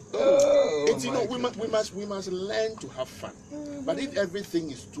 You know, we must learn to have fun. But if everything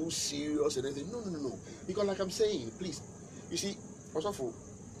is too serious and everything, no. Because like I'm saying, please, you see, also for,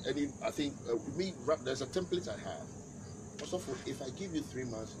 I think there's a template I have. Also for, if I give you 3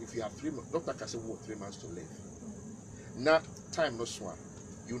 months, if you have 3 months, Dr. Kase will 3 months to live. Now, time no swan.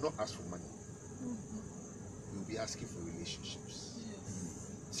 You will not ask for money. You'll be asking for relationships.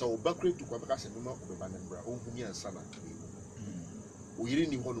 So, Bakri to Kwabaka Senuma Obebanembra, Ohumi and Sana.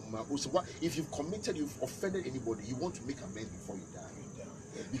 If you've committed, you've offended anybody, you want to make amends before you die.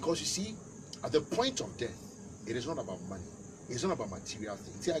 Because you see, at the point of death, it is not about money. It's not about material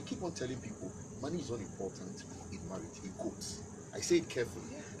things. See, I keep on telling people, money is not important in marriage, in quotes. I say it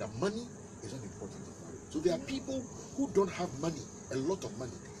carefully, that money is not important in marriage. So there are people who don't have money, a lot of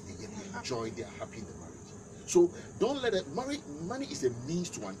money, and yet they enjoy, they are happy in the marriage. So don't let it, money is a means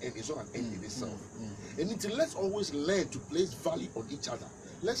to an end, it's not an end in itself. And let's always learn to place value on each other.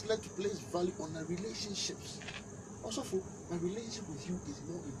 Let's learn to place value on our relationships. Also, for my relationship with you is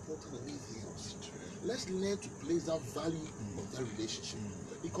more important than anything else. Let's learn to place that value on that relationship.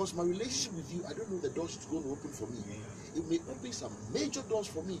 Because my relationship with you, I don't know the doors it's going to open for me. It may open some major doors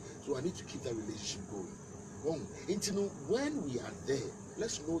for me, so I need to keep that relationship going. When we are there,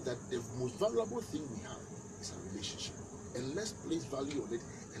 let's know that the most valuable thing we have is our relationship. And let's place value on it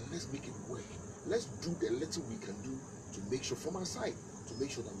and let's make it work. Let's do the little we can do to make sure, from our side, to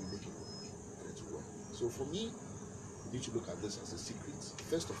make sure that we make it work and it will work. So for me, we need to look at this as a secret.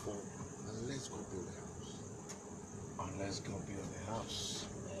 First of all, and let's go build a house. And let's go build a house.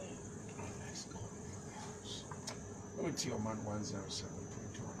 And let's go build a house. Go to your man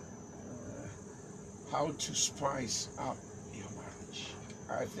 107.1. How to spice up your marriage.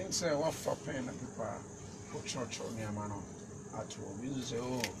 I think so. What for pen and people for church or near man at all. We say,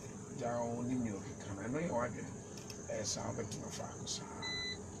 oh, down in your can I know you are doing as I went to my father's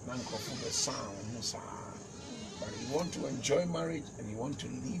Nanko for the sound. But you want to enjoy marriage and you want to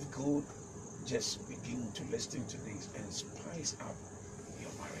live good, just begin to listen to this and spice up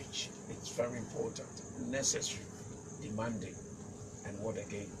your marriage. It's very important, necessary, demanding, and what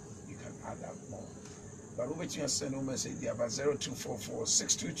again, you can add up more. But over to your send a message there about 0244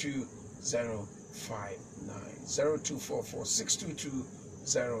 622 059 0244 622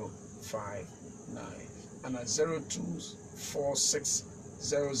 059 and at 0246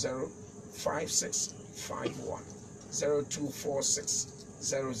 005651 0246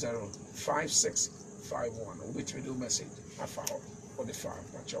 005651 which we do message after or the farm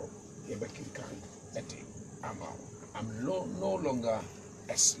but you're back in kind that day I'm no longer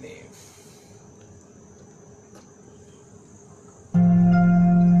a slave.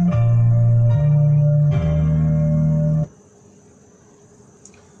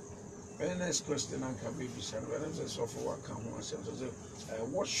 Next question and can be said when I'm so for what come on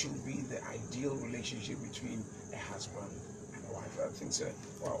what should be the ideal relationship between a husband and a wife? I think so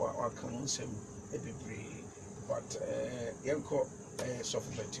what come on some a brave but yanko so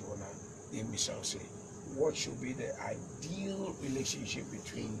for Betty one in Michelle say what should be the ideal relationship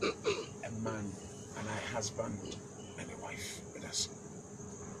between a man and a husband and a wife with us?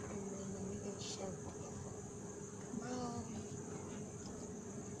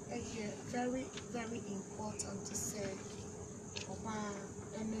 Very, very important to say Oba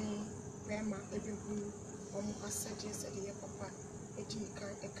ene bema ebehu omo asedi said ye papa edi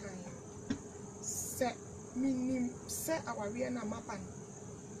ekan se minim se aware na mapan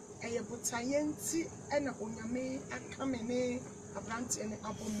eye butayenti ena onyame akamene abrante ne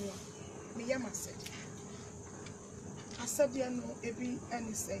abomo me yam asedi no ebi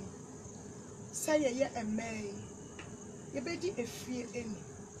ene say ye emay ye bedi efie eni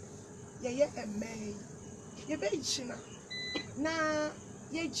ye emay ye be china na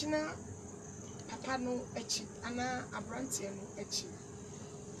ye china papa no echi ana abrante no echi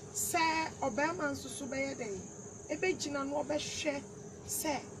se obema nsusu be ye dey ebe china no obehwe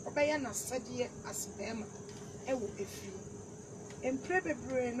se obeye na sede asibema ewo efie empre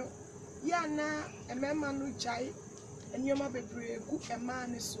bebre no ya na emema no jai enyoma bebre gu ema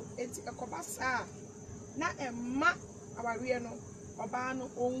ne so enti ekobasa na emma aware no oba no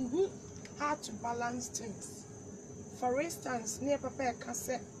onhu how to balance things. For instance, near papa can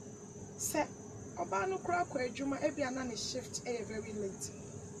say oba no kra kwa adwuma ebi ana ne shift very late.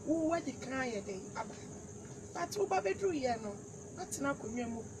 Wo wadi kan ye dey aba. But oba bedru ye no, atina konwa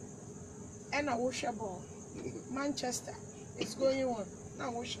mu. E na wo hwe ball. Manchester is going on. Na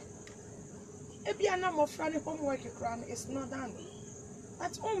wo hwe. Ebi ana mofra ne homework kra no is not done.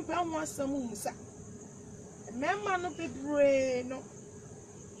 But umpa ho asam unsa. Memma no bedru no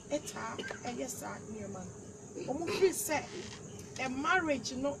eta eyesa niema no omo free say a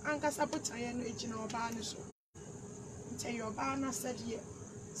marriage no ankasa botaye no ejina oba ne so nte your oba na said ye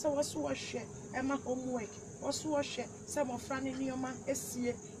so waso wo hwe ema homework waso wo hwe say mo fra ne nioma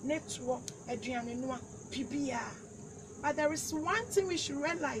esie netwo aduane no pibia. But there is one thing we should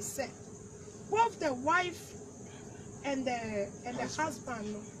realize, say both the wife and the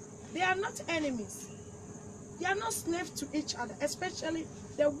husband no, they are not enemies. They are not slaves to each other, especially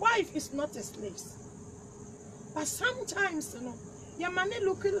the wife is not a slave. But sometimes, you know, your money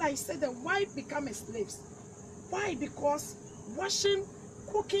looking like say the wife become a slave. Why? Because washing,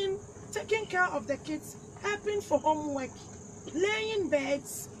 cooking, taking care of the kids, helping for homework, laying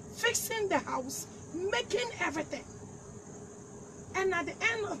beds, fixing the house, making everything. And at the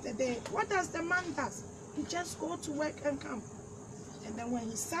end of the day, what does the man do? He just go to work and come. And then when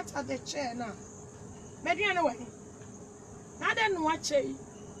he sat at the chair now, anyway, now then watch it.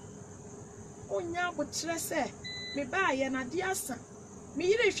 Onya botre say me ba ye na dia san me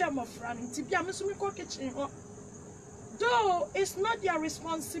yire hwa mofra no tibia me so me ko kitchen ho. Though it's not your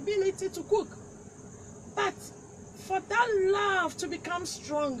responsibility to cook, but for that love to become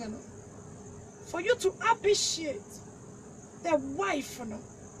strong enough, for you to appreciate the wife, you know,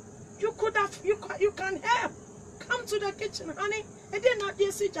 you can help. Come to the kitchen, honey. I did not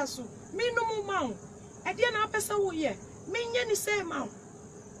dear see just me no more mount. I did not pass away. Me any same mount.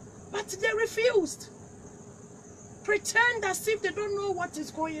 But they refused. Pretend as if they don't know what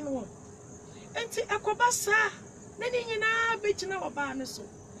is going on. Enti akobasa nani nyina bechina oba ne so.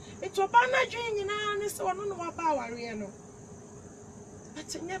 Eto oba na dwen nyina ne se ono no oba aware no.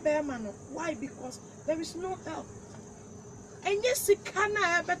 But nye be ma no. Why? Because there is no help. Enye sika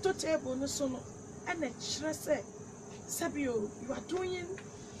na ebeto table no so no. And kire say Sabio, you are doing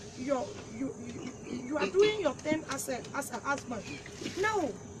your thing as a husband.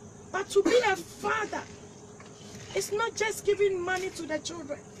 No. But to be a father, it's not just giving money to the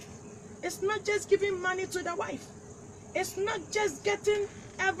children. It's not just giving money to the wife. It's not just getting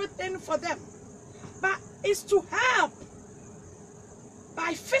everything for them. But it's to help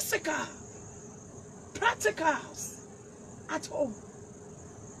by physical, practicals at home.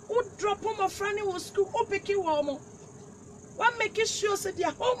 Who drop home a friend in school, who pick you home. One making sure that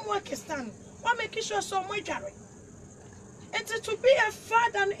their homework is done. One making sure so much jarring. And to be a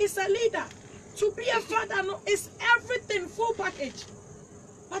father is a leader. To be a father is everything, full package.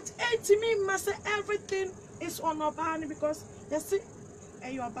 But to me, must say everything is on our banner because you see,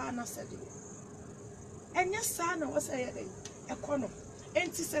 and your banner said it. And your son was a corner. And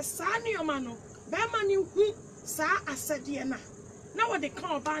it says, son, your man, Bamani, who sa I said, Diana. Now what they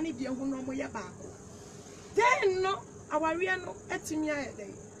call Barney, dear, who know more back. Then no, our real no, etimia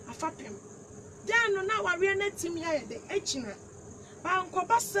day, a fapim. Then no, now our real etimia day, echina.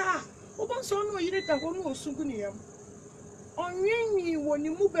 Bankobasa, Obonso no unit a home or sugunium. On ringy when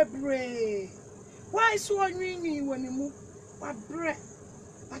you move a bray. Why so ringy when you move? What bread?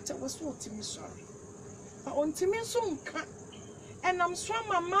 But I was so Timmy sorry. But on Timmy soon cut. And I'm swam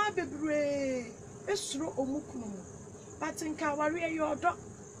my mother bray. It's through Omukuno. But in Kawaria your dog.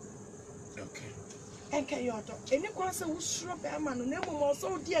 Okay. And can your dog. And you can't say who's shrub a man, no more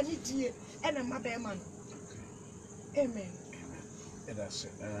so dear, and a mother man. Amen. That's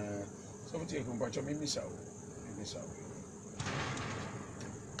it. So we take a bunch of miss out.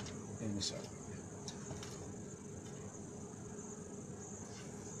 Emisa.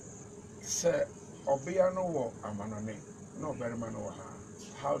 Sir, Obiano or Amanone, no very man or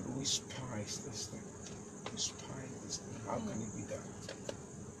how do we spice this thing? We spice this thing. How can it be done?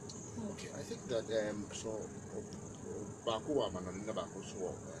 Okay, I think that so Baku man and never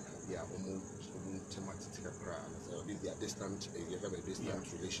so yeah thematic so they are distant you have a distant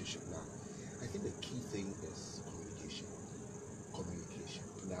relationship now. I think the key thing is communication.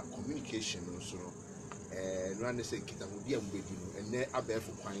 Now communication also no one say kita mo dia mbedi no ene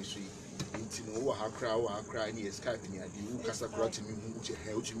abefo kwan so nti no wo ha kra ni Skype ni ade wo kasa kra timi hu che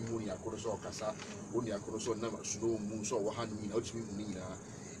he wo timi hu ni akoro so kasa wo ni akoro so na so mu so wo ha ni na wo timi hu ni na.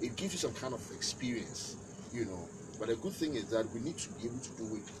 It gives you some kind of experience, you know. But the good thing is that we need to be able to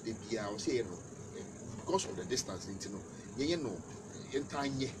do it. I will say, you know, because of the distance, you know,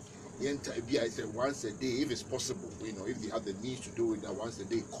 once a day, if it's possible, you know, if they have the means to do it, that once a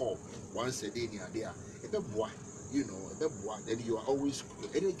day, call once a day, you know, then you are always.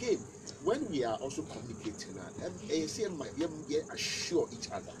 And again, when we are also communicating, assure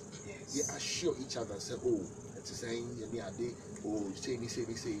each other. Yes. You assure each other, say, oh. Saying oh say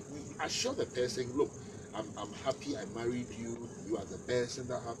assure the person, look, I'm happy I married you, you are the best and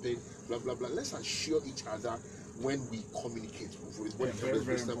that happened, blah blah blah. Let's assure each other when we communicate.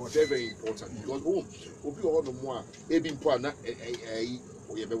 Very important because obi all the more ebi mpo na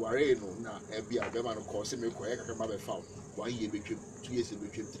we be worry no na ebi a be man ko se me ko e kaka ma be found 1 year between 2 years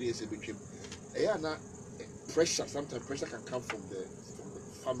between 3 years between na pressure. Sometimes pressure can come from the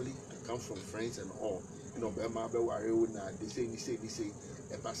family, can come from friends and all. You know, they say, you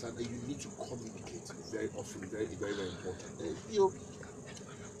need to communicate very often, very important.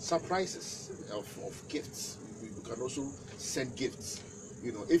 Surprises of gifts. We can also send gifts.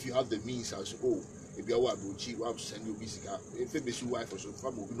 You know, if you have the means, I'll say, oh, if you are to send you music. If it's your wife or so,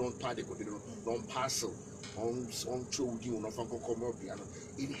 family, we don't party, don't parcel, on show you,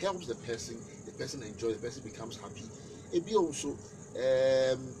 it helps the person enjoys, the person becomes happy. It be also.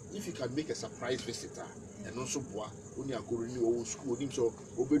 If you can make a surprise visitor and also when you are going to school, so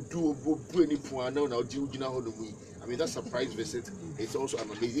any point now I mean that surprise visit is also an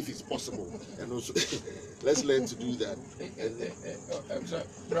amazing if it's possible, and also let's learn to do that.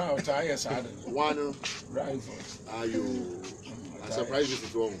 One rivals. Are you a surprise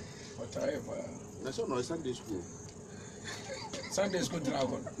visit wrong? Whatever. That's all. No, Sunday school. Sunday school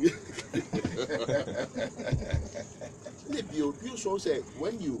dragon. You so say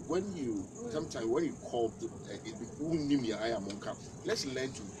when you sometimes when you call let's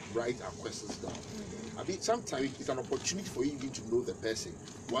learn to write our questions down. I mean sometimes it's an opportunity for you even to know the person.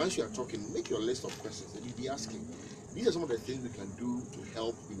 Once you are talking, make your list of questions and you'll be asking. These are some of the things we can do to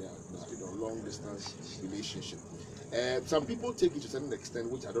help in a long distance relationship. Some people take it to a certain extent,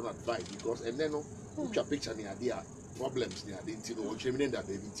 which I don't advise because and then put your picture in the idea problems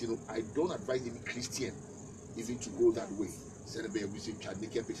I don't advise any Christian even to go that way. That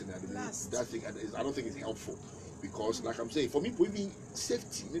thing I don't think it's helpful because like I'm saying, for me even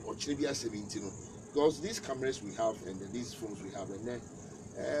safety or because these cameras we have and these phones we have and then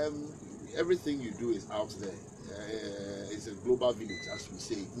everything you do is out there. It's a global village, as we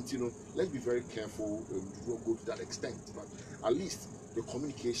say. Let's be very careful. We won't go to that extent, but at least the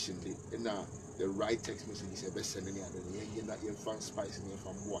communication, the right text message is the best sending. And that you find spice in your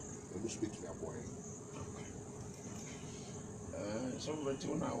family, and you speak to your boy. Somebody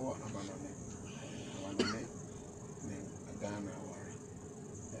to know Ghana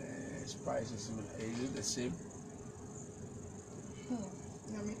spices is it the same?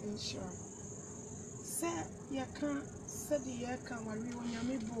 Let me ensure. Say you can't say you can't worry when you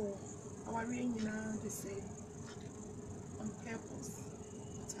make bowl. Our rain the same on purpose.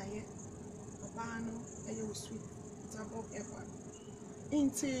 Tired. Abano, and you sweet. It's above ever.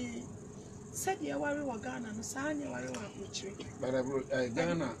 Into said you worry what Ghana, no sign you worry what butchery. But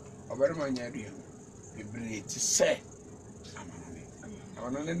Ghana, a very man, you bring to say.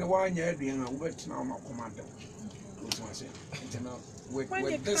 I'm not in the one year being a wet now, my commander. With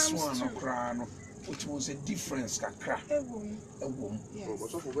this one, which was a difference, a crack. A woman.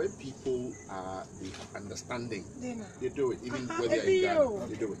 So for when people are understanding, they do it, even when they are in Ghana,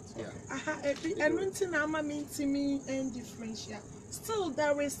 they do it. Yeah. And when Tinama means to me and differential, still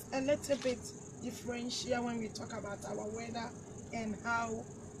there is a little bit differential when we talk about our weather and how,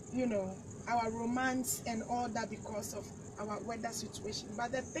 our romance and all that because of our weather situation.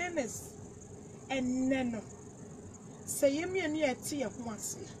 But the thing is, and no, say me and near tea of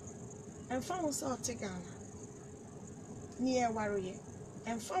once, and found so Ghana near Warrior,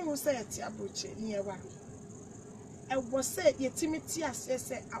 and found say a tea near Warrior. was said, yet Timothy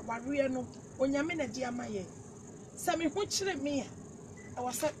says, Awariano, when Yamina Diamaye. Sammy Hutchere me, I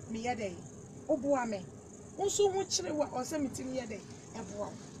was at me a day. Obuame. Also, Hutchere or Sammy a day.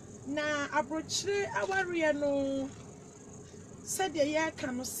 Na Abrochre Awariano said the year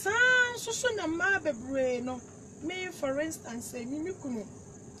can sound so soon a mabe brain. Me, for instance, say, Mimikuno.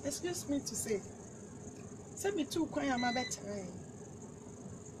 Excuse me to say. Send me two coin my better.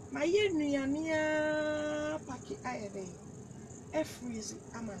 My year near Paki Ayade. Freeze,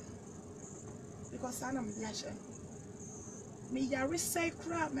 Aman. Because I am blushing. Me yari say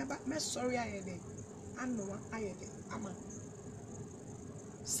crap, me sorry Ayade. I know Ayade, Aman.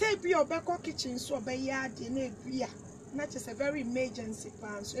 Say be your back kitchen so be yard in a beer. Not just a very emergency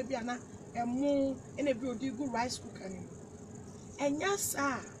plan, so be a moon in a good rice cooker. And yes,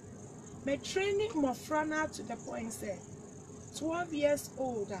 sir. My training my friend out to the point say 12 years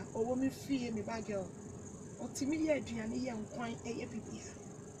older or woman feel me bad girl or Timmy Adriani young coin a baby.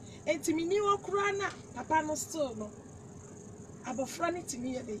 And Timmy knew crana, Papa no still no. About franny to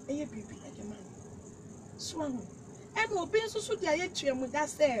me a baby at the man. Swung and will be so the atrium with that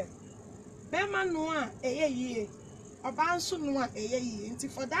say. Bearman noir a year or bounce noir a year, and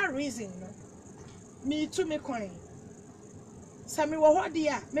for that reason, no. Me too, me coin. Sammy wa what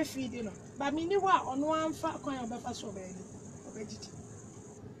dear, me feed you know. But me knew what on one fat coin of a so baby.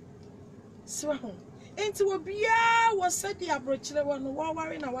 So, into a beer was said the abrochile one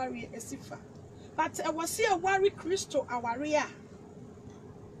worrying a worry a sifa. But I was here worry crystal our rear.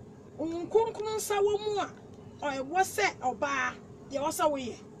 Kunkunun saw more, or it was set or bar, the also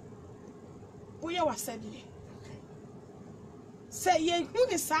way. We was said ye. Say ye, who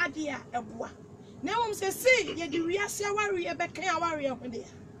is sad dear, a boy. Now say, see, ye do reasia worry a beck and warrior when they.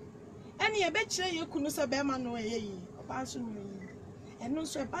 Any a betcha you couldn't say Berman no ye, or Banson, and no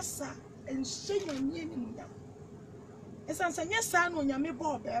so bassa, and shame your name down. As I say, yes, son, when you may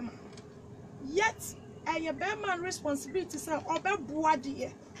board Berman. Yet, a Berman responsibility, sir, or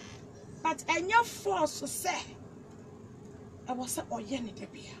Berbois, but a your force to say, I was a or yenny de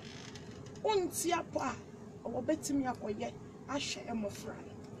beer. Untia pa, or betting me up or yet, I share my friend.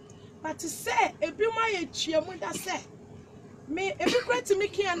 But to say, a be my cheer when I say, may every great to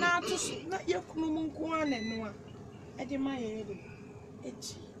make here now to not your Kumunkuan and no one. I demand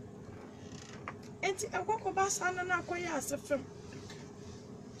it. And I walk about San and acquire as a film.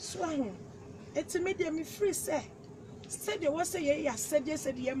 Swung. It's a medium free, say. Said there was a year, said yes,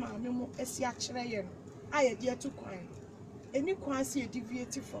 said the mamma, as yachrayan. I adhere to coin. Any quantity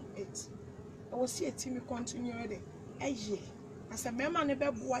deviated from it. I will see a Timmy continue a year. As a member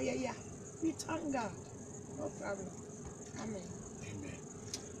never boy, we thank God. No problem. Amen. Amen.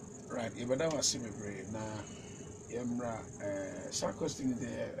 Right, if I was me brave now, Yamra, Sarcosting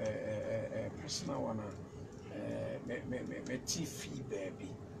the personal one, me TV baby.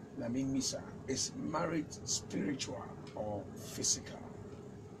 I mean, Misa, is marriage spiritual or physical?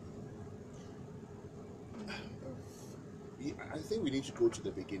 I think we need to go to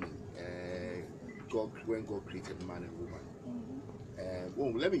the beginning. When God created man and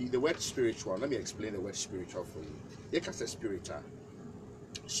woman. The word spiritual, let me explain the word spiritual for you. You can say spiritual.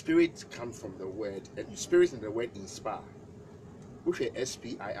 Spirit comes from the word, and spirit and the word inspire. Which is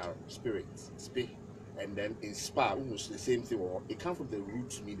S-P-I-R, spirit, and then inspire, almost the same thing, or it comes from the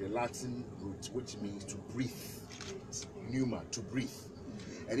root, the Latin root, which means to breathe. Pneuma, to breathe.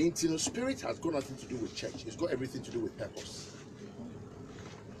 And spirit has got nothing to do with church, it's got everything to do with purpose.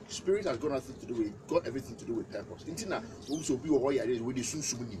 Spirit has got nothing to do with, got everything to do with purpose. Also be with the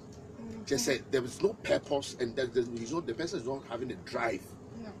soon. Just said there is no purpose, and the person is not having a drive.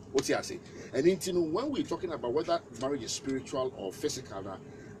 No. What's he saying? And when we're talking about whether marriage is spiritual or physical,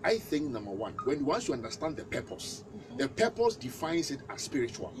 I think number one, once you understand the purpose, the purpose defines it as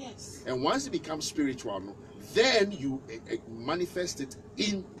spiritual. Yes. And once it becomes spiritual, then you manifest it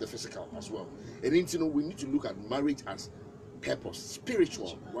in the physical as well. And we need to look at marriage as purpose,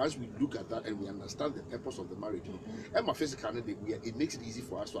 spiritual. Once we look at that and we understand the purpose of the marriage, and my physical, it makes it easy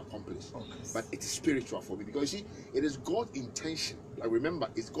for us to accomplish. Okay. But it's spiritual for me because you see, it is God's intention. Like remember,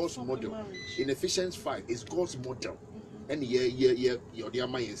 it's God's model. In Ephesians 5, it's God's model. And it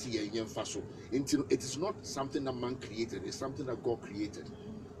is not something that man created, it's something that God created.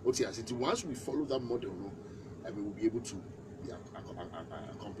 Once we follow that model, we will be able to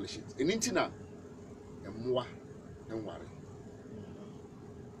accomplish it. In Intina, don't worry.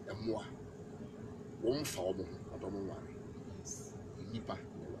 Moi, one form, I don't worry. Nipa.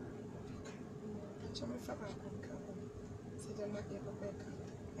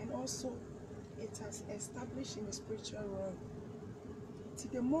 And also, it has established in the spiritual realm. To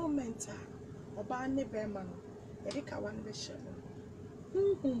the moment, Obane Berman, Erika one be share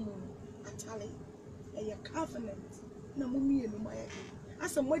atale a covenant na mummy no my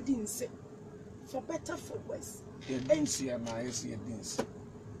as a wedding say for better for worse. Yedinsi and I see yedinsi.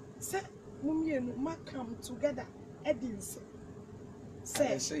 Say mummy no ma come together edinsi.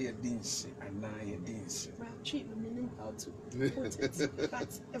 Say yedinsi and I yedinsi. Well, treat the meaning how to put it,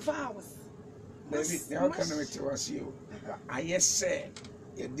 but if I was maybe how can I tell us you? I say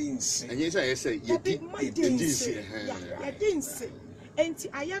yedinsi. And yes, I say yedinsi. Yedinsi. And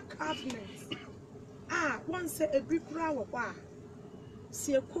I covenant. One say a big row bar.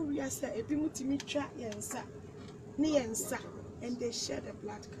 See a courier say a bimutimicha yensa, niensa, and they share the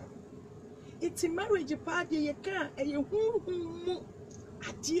blood cup. It's a marriage party, you can't, and you who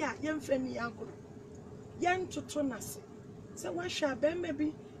a dear young family uncle. Young to Tonasi. So what shall be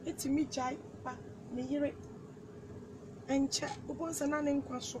maybe it's me chai, but me hear it. And chat once an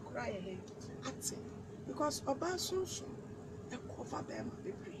uninquest so cry at it because Obasun a cover them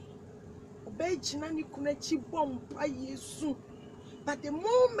baby. Obejinani kunechi bomb by Yesu. But the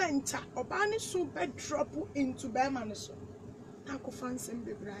moment Obani so bed drop into Bermanaso, Uncle Fancy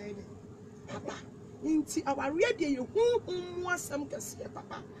be bride. Papa, into our radio, who was some can see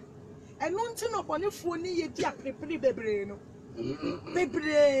Papa. And one thing upon a phone ye dear pretty bebreno.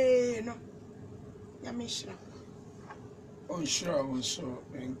 Bebreno. Yamisha. On sure also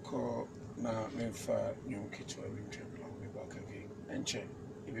enco na memfa new kitchen winter long me back again. And check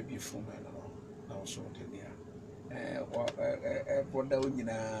it will be full man now so the boda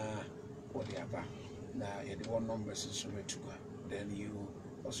nyina what they are na you the one numbers so to go then you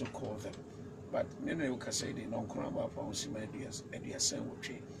also call them but nene you can say they non cramba pound simedias ediasen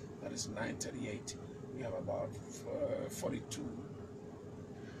wotre that is 9:38 we have about 42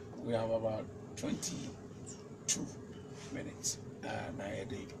 we have about 22 minutes na ya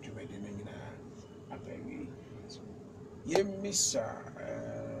dey jumedi nyina apewi yemisa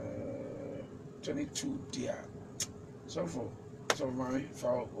 22 dear. So my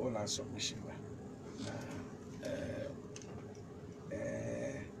for all our submission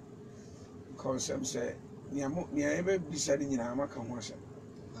because some say near ever be said in Amaka was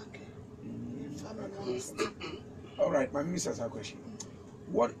all right. My missus a question.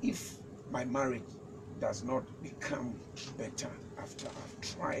 What if my marriage does not become better after I've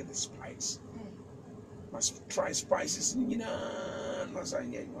tried the spice? Must try spices,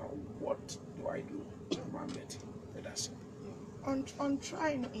 what do I do to get better? On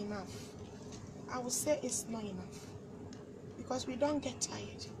trying enough, I would say it's not enough because we don't get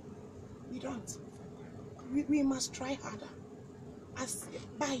tired. We don't. We must try harder, as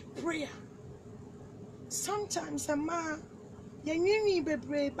by prayer. Sometimes a man, you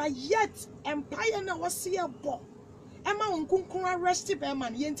be but yet empire na was see a bo. Emma unkunkun arrested by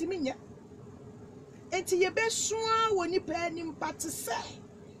man yentiminya. Enti ye be soa woni pa nim but say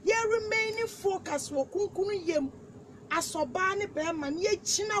ye remaining focus wo kunkun yem asoba ne be man ye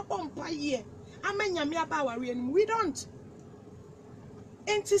china bompa ye amanyame aba ware nim we don't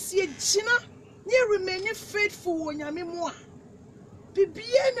enti sie china ye remaining faithful wo nyame mu a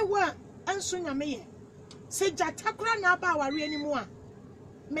bibie ne wa anso nyame ye se jatakra na aba ware nim a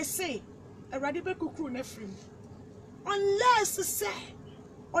me say erade be kukuru na frim unless say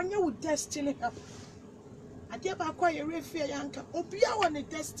onye wo destiny help adia ba kwa ye refia yanka obia won the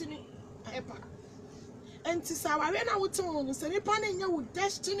destiny helper enti saware na wotu no se nipa na nya wo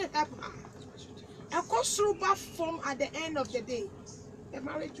destiny helper akosuru ba form at the end of the day the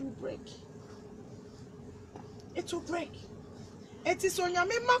marriage will break. It will break. It is on your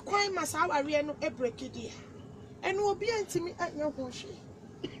member coin masaware no e break it there and will be intimi at your hoshi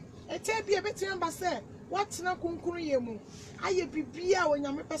e tell be a bit number say what na kunkuru yemu aye bibia when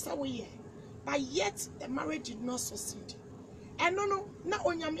your pesa we but yet the marriage did not succeed. And no, not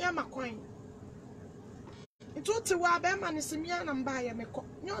on your yama coin. It would to Wabama Simian and buy a meko.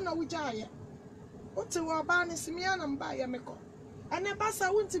 No, Wijaya. What to Wabana Simian and buy a meko. And the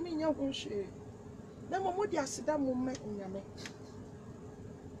bassa went to me your own share. The Momodia Sidam woman in your me.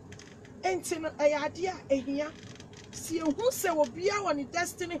 Ain't an idea a here. See who say will be our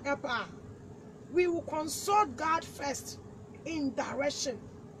destiny helper. We will consult God first in direction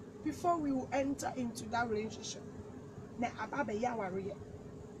before we will enter into that relationship. Na ababa ya ware.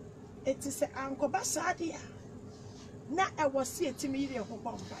 It is a uncle basadia. Na I was see a timid ho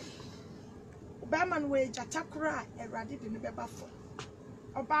bomba. Obaman we jatakra e rade de ne beba fo.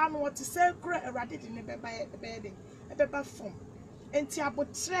 Oba no what say kra e rade de ne beba e bebe e beba fo. Enti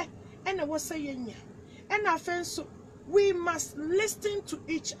abotre e na wo say yenya. E na afenso we must listen to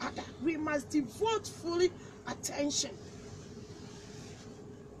each other. We must devote fully attention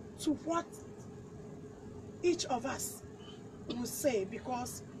to what each of us will say,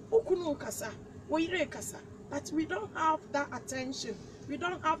 because ukunu kasa, woire kasa, but we don't have that attention, we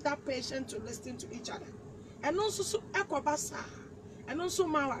don't have that patience to listen to each other. And also so ekobasa, and also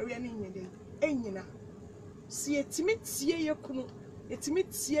mawari ani enyina. Si etimit sie ye kunu,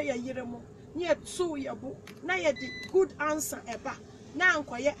 etimit sie ye yeremo, ni etso ye bo, na ye di good answer eba, na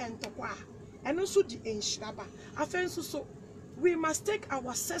ankoye entokwa, and also di enshiraba. Afenso so we must take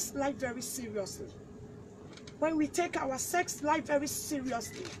our sex life very seriously. When we take our sex life very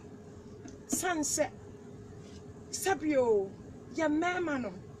seriously, sunset, sabio, ya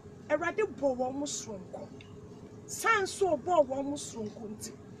memano, erade bo wo musronko. Sanso bo wo musronko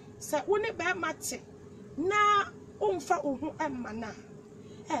nti. Sa woni be mate na umfa uhu emana.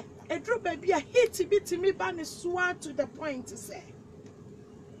 Edro baby a hit bit me ba ne soa to the point say.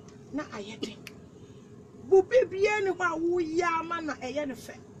 Na ayede. Bu bibia ne ho wo ya ma na eye ne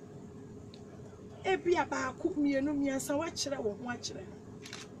fe. Ebia ba ku mienu miensa wa kire wo ho akire.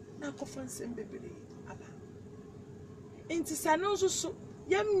 Na kofa nsem bebere aba. Enti sano nso so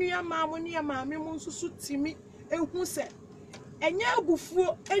yam nua maamo ne maame mu nso so timi ehu se enye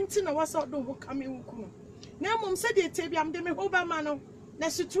abufuo enti na wasa do ho kame wuku no. Na mom se de tebiam de me ho ba ma no. Na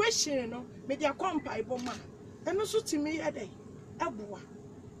situation no me de akompa iboma. Eno so timi ye dey aboa.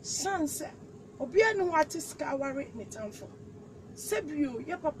 Sanse obia no wate ska ware ne tamfo. Sebio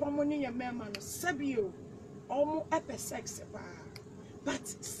ye papa mo ne ye mema no sebio omo epe sex ba. But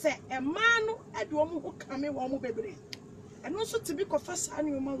se e man no e de omo ho kame wo omo bebre. Eno so tibi kofa sa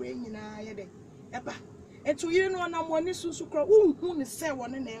ne oma we nyina ye dey eba. Etu yire no na mo ni susu kro unhu ne se wo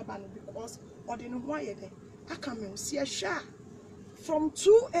ne na eba no because ode ne ho aye dey aka me si ahwa from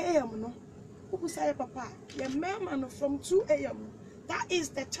 2 a.m. no who say papa ye mema no from 2 a.m. that is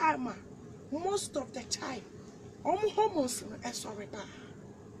the time most of the time hormones no e sorry ba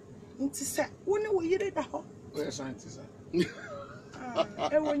nti se woni wo yire da ho we scientist e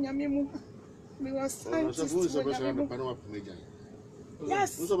wo nyame mu me was scientist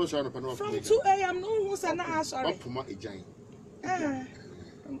yes from 2 a.m. no who say na sorry Puma ejan.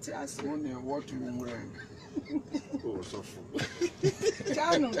 nti as woni what mu Oh, so full.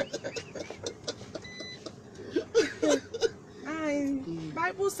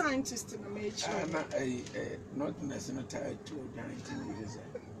 Bible scientist in America. Not necessarily tied to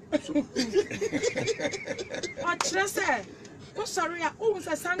Oh, say, oh, sorry,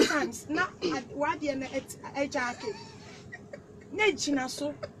 sometimes not why the jacket.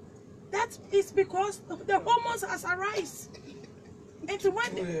 So that is because the hormones has arise. And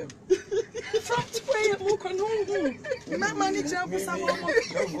when from 2 a.m. you can not manage to someone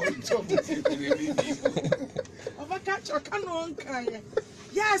catch or canon.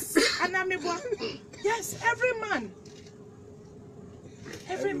 Yes, and I'm yes, every man.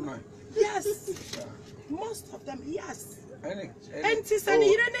 Every man. Yes, most of them, yes. And it's an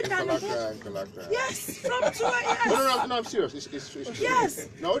yes, from 2 a.m. No, I'm serious. It's yes.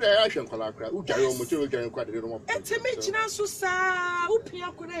 No, they are actually Colacra. Who carry on material getting quite a little more. And to me, Chinasu,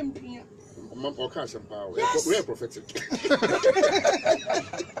 Upia Kurempia. Or cash and power. Yes. We are prophetic.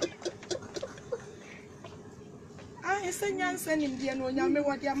 I say, Yansen, Indian, when you may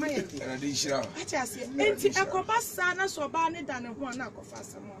what your mind. I just say, Enti Akobasana so bane than a one of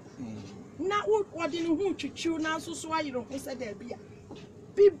us. Now, what in whom to chew now, so why you don't say there be.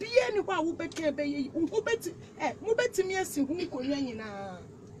 Be anyone who became a who bet me as who could yana.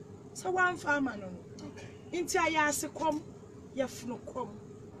 So one farmer no. Into I ask a come, no come.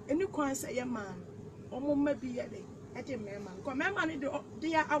 And you can't say a man, or maybe a day. At a man, come, man,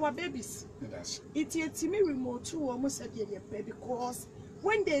 they are our babies. It's a Timmy remote too, almost at your baby, because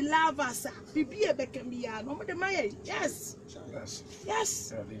when they love us, be a beck me, no matter my yes.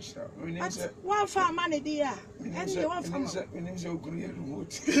 Yes. But one farm money, dear. And you want from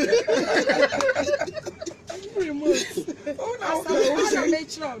remote. Oh, now,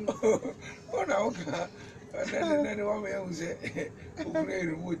 oh, no. And then one man who said,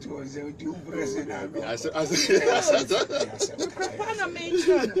 remote was there to president. We be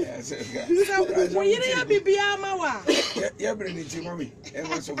yeah, bring it to mommy. And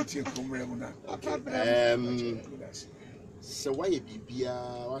what's over to your So why be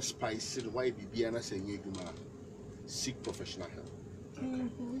a spice and why be an as a seek professional help.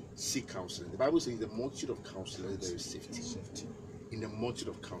 Seek counseling. The Bible says in the multitude of counselors there is safety. In the multitude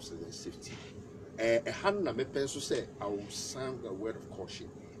of counselors there is safety. A hand me pencil say I will sound a word of caution.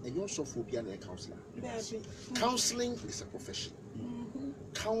 And you also phobia and a counselor. Counseling is a profession.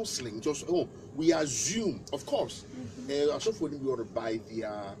 Counseling just we assume, of course, also for them by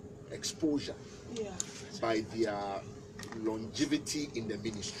their exposure, by their longevity in the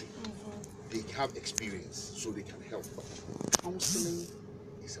ministry. they have experience, so they can help. Counseling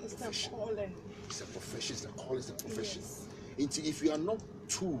is a profession. It's a profession. It's a call. It's a profession. Yes. If you are not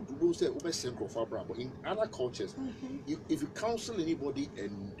told, we'll say but in other cultures, if you counsel anybody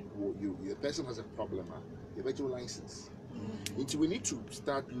and your person has a problem, you get your license. We need to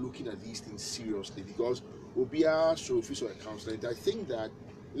start looking at these things seriously, because Obia Sophie or a counselor. I think that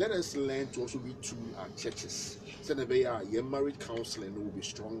let us learn to also be to our churches. So your married counseling will be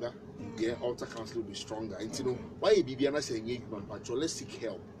stronger, your altar counseling will be stronger. And you know why Bibiana saying let's seek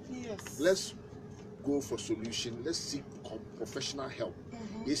help. Yes. Let's go for solution. Let's seek professional help.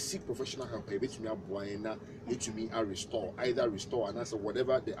 They seek professional help. It to me restore, either restore and answer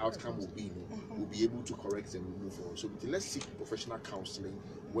whatever the outcome will be. We'll be able to correct and move forward. So let's seek professional counseling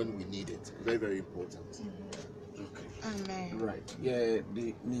when we need it. Very, very important. Okay. Amen. Right. Yeah,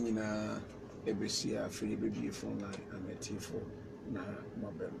 the Nina Ebesia free baby phone line and a T4 na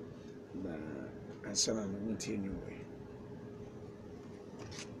mobile na and send an anyway.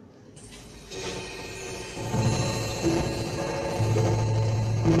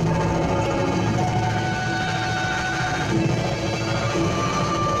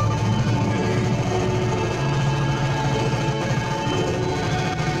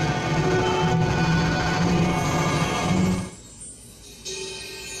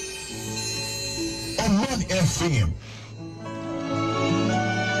 Oman FM.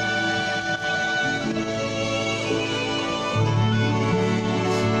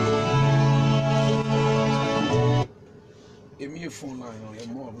 Give me a phone line or a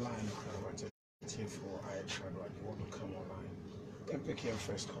more line. T4 I tried. You want to come online? Then pick your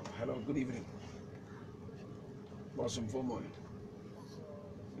first call. Hello, good evening. Bosom for money.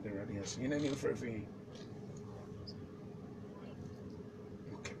 They're ready. You know, for everything.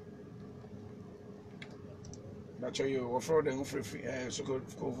 Okay. That's how you offer them for free. So go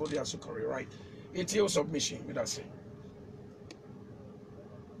vote the Asukari, right? It's your submission. That's it.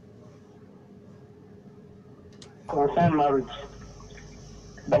 Concern marriage.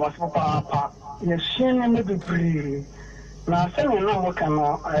 There was papa. Yes, she never be free. Now, say we know what can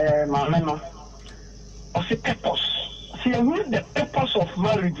my men of the purpose. See, the purpose of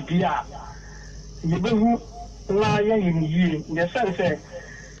marriage be you be who now in you. The sense say,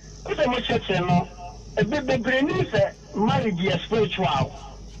 if I church no, a baby brain is marriage is spiritual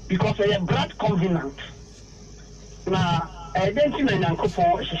because a blood covenant. Now, I don't think I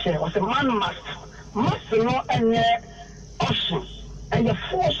couple she say was a man must know any option and the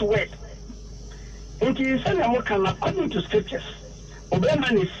force word. And you say according to scriptures,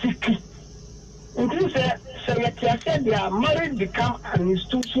 Obama is sick. And you say their marriage become an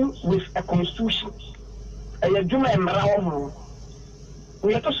institution with a constitution. And you do a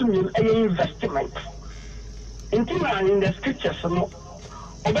we are talking an investment. In the scriptures, no.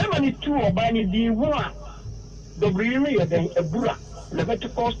 Obama is two Obama the one. The Brini then a Bura,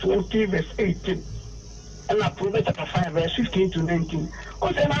 Leviticus 20 verse 18. And Proverbs chapter 5 verse 15 to 19.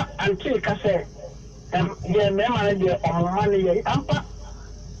 Also now until I say yeah, memory on money ampa.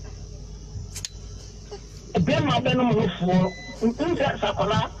 Bema beno for unta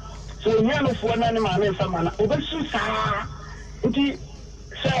sakola so nya no for na ma me sama na obesu sa nti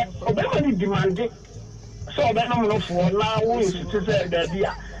say obema ni demand so obema no for na wo is to say that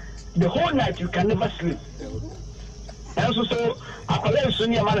the whole night you can never sleep. And so akola so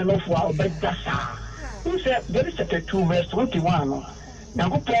nya ma no for obeda sa. He said there is chapter 2 verse 21. Now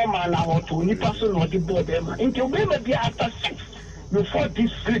go poor man out to any person or the board them until maybe after 6 before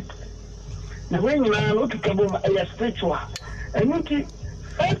this sleep. Now when you are not to a spiritual and you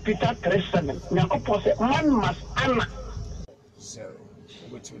 1 Peter 3:7. Now go say man must honor 0.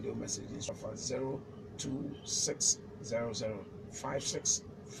 Wait till the messages of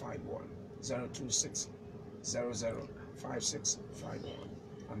 026005651 026005651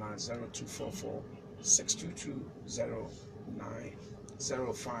 and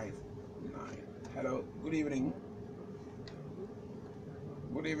 024462209059. Hello, good evening.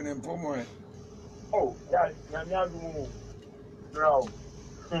 Good evening, Pomoy. oh yeah bro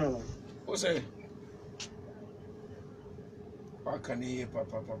What's it? Pakani,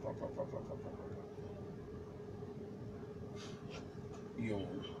 papa. Yo,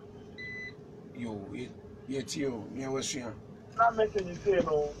 it's you, near Western. not making you say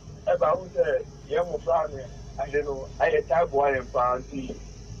no about young family. I don't know I a type boy and fancy.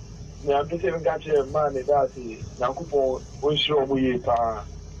 Now, I'm just even got your money that's it. Now, couple won't show me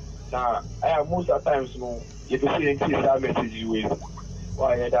now, I have most of the times, no, you can see that message you with.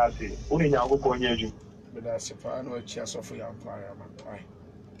 Why, that's it. Only now go on you. But that's a plan or chance of your empire, man. Right.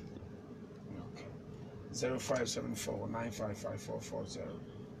 0574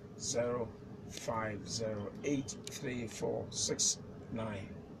 955440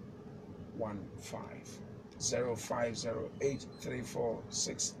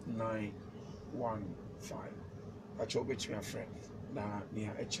 That's all between my friend. Now,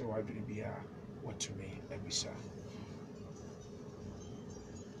 near HY be what to me, let me say.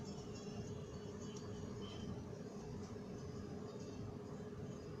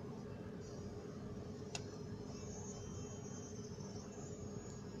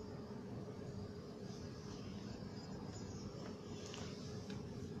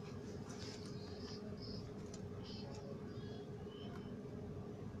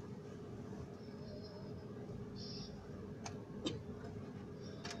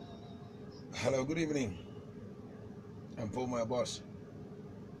 Hello, good evening. I'm Paul, my boss.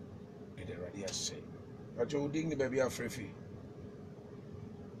 Did I already say? But you're digging the baby out free.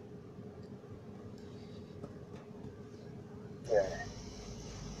 Yeah.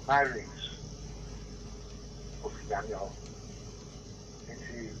 Marriage of Daniel.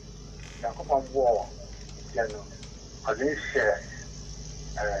 It's a couple war. You know, I didn't share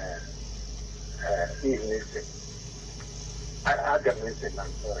evening. I got missing,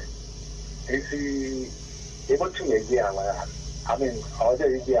 I'm sorry. It's able to make the hour. I mean, all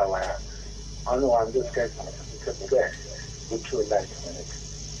the hour. I know I'm just getting because there, which will like a minute.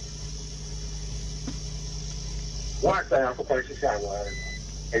 Once I have a question,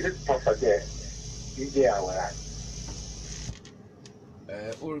 is it proper there? The hour.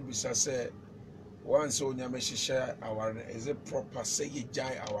 Urubisa said, once on your share our is it proper say you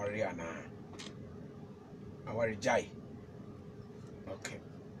jai our riana? Our jai. Okay.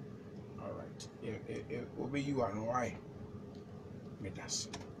 All right. It will be you and why? Medas.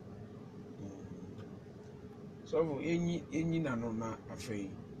 So, any no na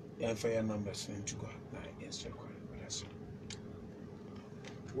afraid, and fair numbers to go. Yes,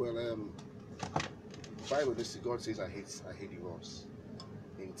 Well, Bible, God says, I hate divorce.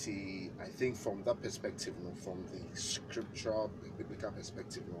 And I think from that perspective, from the scriptural, biblical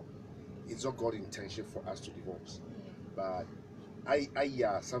perspective, it's not God's intention for us to divorce. But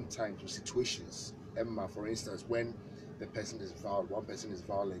sometimes with situations, Emma, for instance, when the person is violent, one person is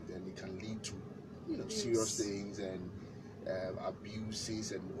violent, and it can lead to serious things and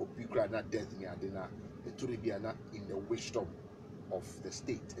abuses and not death in the wisdom of the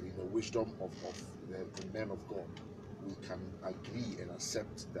state and in the wisdom of the men of God, we can agree and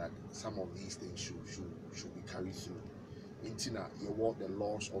accept that some of these things should be carried through. Until the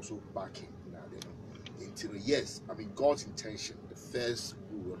laws also backing. Until yes, I mean God's intention, the first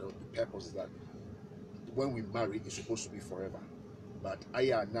rule, the purpose is that when we marry, it's supposed to be forever. But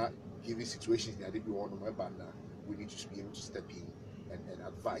I am not giving situations that we need to be able to step in and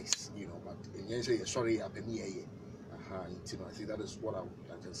advise, But in say sorry, happen here. I think that is what I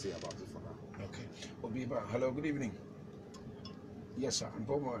can say about it for now. Okay. Obiba, hello, good evening. Yes, sir. I'm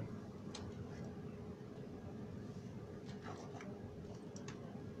Paul.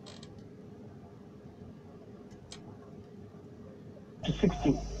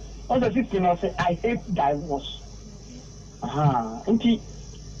 60. On the 16, I say, I hate divorce. And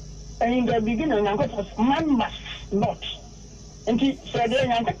in the beginning, man must not. And he said,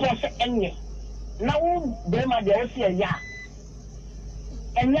 I'm going to say, now, they might say, yeah.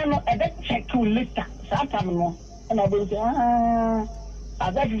 And then I bet check to later. Sometimes, and I will say,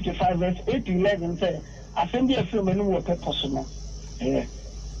 Isaiah 55, verse 8 to 11 say, I send you a film and what possible. Yeah.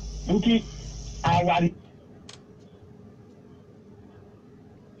 And he, I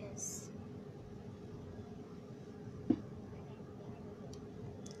Yes.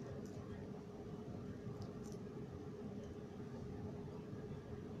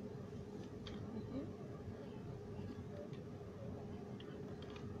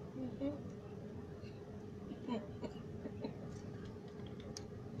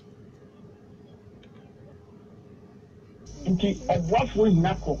 what will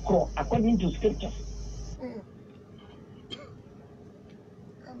not occur according to scriptures.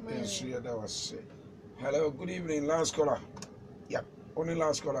 Yes, yeah, that was it. Hello, good evening, last caller. Yeah, only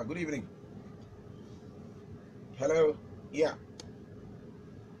last caller. Good evening. Hello, yeah.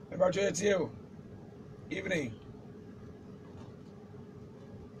 About you, evening.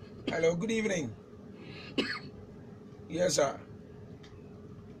 Hello, good evening. Yes, sir.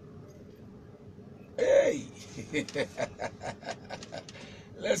 Hey,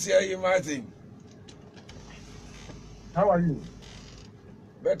 let's hear you, Martin. How are you?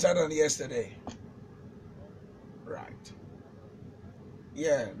 Better than yesterday. Right.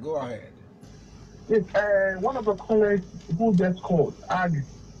 Yeah, go ahead. Yes, one of the callers who just called asked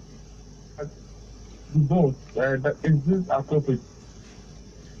the boss that is this appropriate?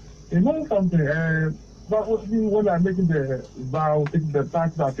 You know something? But when I'm making the vow, taking the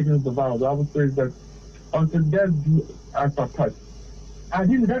tax, taking the vow, I would say that until death do us apart. I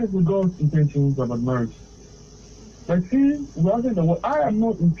think that is the God's intentions about marriage. But see, we are saying that I am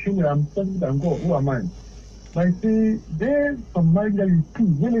not in tune. I'm telling them, God, who am I? But see, there's some marriage that is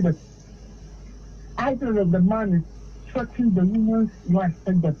true. Really, the idol of the man is stretching the woman's life.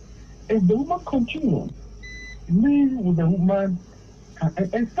 That if the woman continues live with the woman,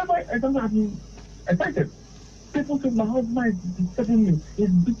 and somebody, I don't know, have been affected. People say my husband is disturbing me, he's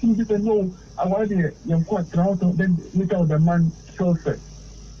beating this and no, I want to you're quite proud, then later the man shows it.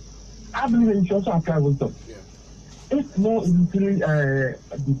 I believe it should also apply wisdom. Yeah. If no easily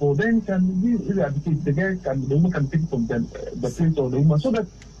before then can be eradicated, the guy can, the woman can take from them the place of the woman so that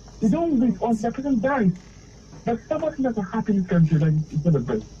they don't wait on the person dies. But somebody has a happy in this country that is not the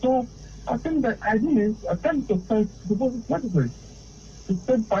best. So I think that ideally attempt to fight because it's necessary. The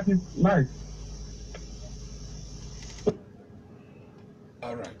third party is nice.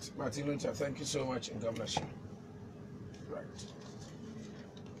 All right, Martin Luther, thank you so much and God bless you. Right.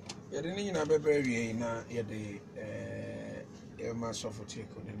 Yɛde ne nyinaa bɛbɛ wie na yɛde yɛma asɔfo tie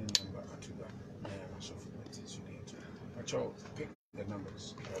ko ne number ato da na yɛma asɔfo bɛte so ne yɛto. Pacho, pick the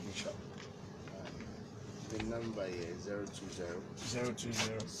numbers. Sharp. The number is 020 020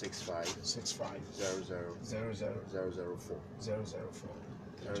 65 65 00 00 004. 004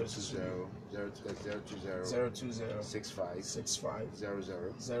 020 65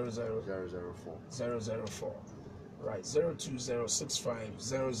 00 004. 004. Right, 02065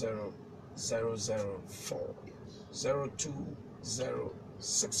 00 004.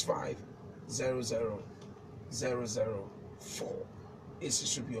 02065 00 004. It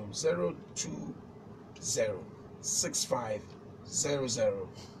should be on 02065 00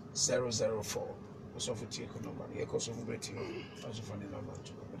 004. Also for take a number. You also for betting. Also for the number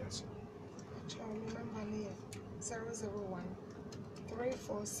to go. That's it. Number 001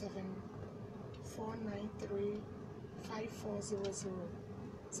 347 493 5400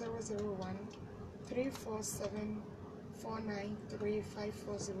 001 347 493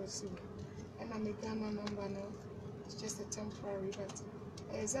 5400. And my Ghana number now, it's just a temporary, but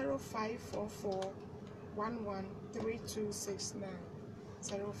 0544 113269.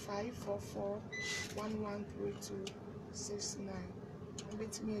 0544 113269. And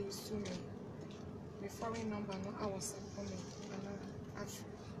bet me you soon. My foreign number no I was upon me and after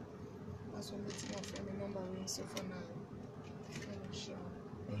that's what meeting of my number ring so for now.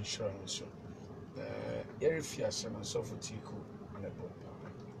 I'm sure. If you are some sort of tico and a bomb,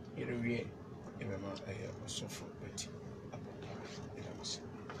 you're a real so for Betty.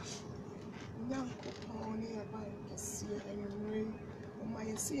 Now, only about the sea and rain on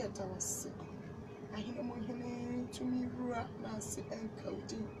my sea at our sick. I hear more to me, Rua, Nancy, and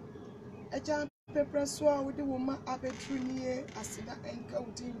Cody. A jam pepper swallow with the woman Abetrunier, Asida, and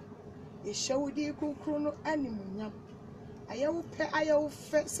Cody. A show the chrono animal. I will pay, I will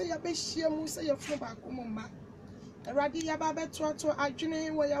say a beshia musa your flip back, Mumma. A radia babetwato, I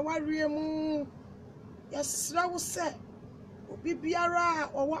journey where you warrior moon. Yes, I will say. Obibiara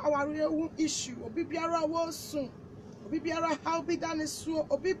or our real issue, Obibiara was soon. Obibiara how be done is so,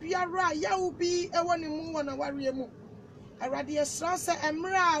 Obibiara, ya will be a one in more on a warrior moon. A radia saucer and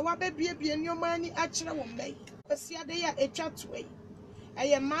mra, what baby and your money actually will make. But see, they are a chatway.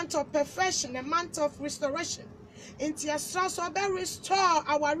 A month of perfection, a month of restoration. Into your sauce or be restore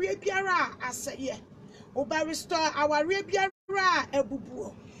our rebiara, I say, yeah. Or be restore our rebiara, a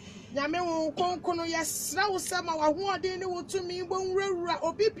bubu. Nyame won konkono yesra wo sama wa ho ade ne wo tumi bon wura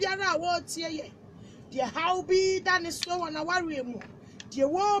obi biara wo tie ye de how be that is so na ware mu de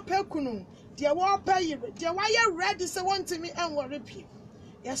wo pekunu de wo payire de wa ye ready se won timi en wo repi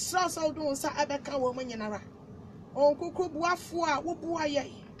yesra so do nsa abeka wo manyinara on kuku buafo a wo bua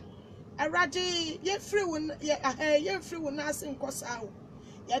ye erade ye free won ye free won ase nkosa wo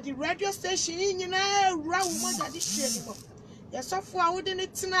ye the radio station nyina wura wo moja de hye ni mo yesofo a wode ne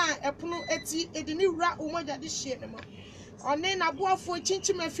tena epono eti edini wura umoja de hye ne mo one na boafo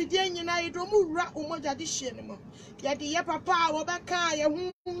chinchim afidie nyina edomu wura umoja de hye ne mo ye de ye papa a wo beka ye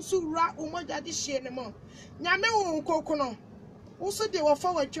hu nsu wura umoja de hye ne mo nyame wo kokono wo so de wo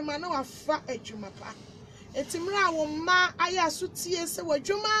fa wadwuma na wa fa adwuma pa etimra wo ma aya so tie se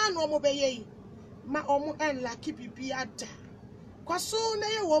wadwuma na omo beye ma omo en la kibibi ada kwaso na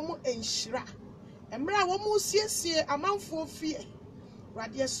ye wo mo enhira emra wo mu siesie amanfo fie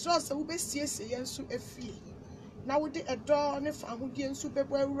radie stress wo be siesie yensu afie na wo de edo ne fa hodie nsu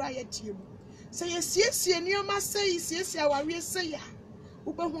bebo awura ye tie mu se ye siesie nioma se siesie aware se ya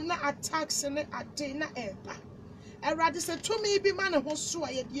wo be hu na attacks ne ade na eba Erade se tumi bi ma ne ho so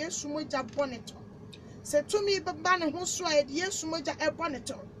a ye de Yesu mogya bɔneto. Se tumi bi ba ne ho so a ye de Yesu mogya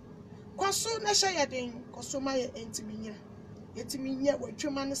ɛbɔneto. Kwaso na hye ye den, kwaso ma ye entiminya. Yetiminya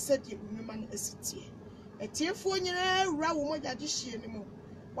wadwuma ne sɛde unwuma ne asitie. Etiefo nyina wura wo mogya de hye ne mu.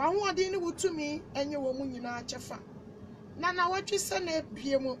 Wa ho ɔden ne wutumi enye wo mu nyina akyɛfa. Na watwe se na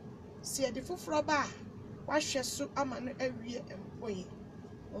ebie mu se ye de foforo ba wahwɛ so ama no awie empoye.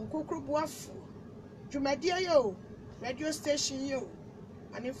 Onkokro boafo. Dwumadie yo, radio station yo.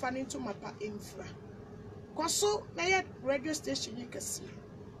 Ani fa ne ntoma pa emfra. Kwaso na ye radio station yi kɛse.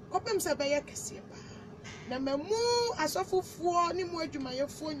 Kopem se be ye kɛse ba. Na mamu asofofuo ne mu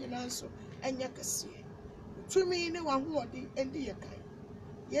adwumayefo nyina nso enye kɛse. Tumi ne wa ho ɔden endi ye kai.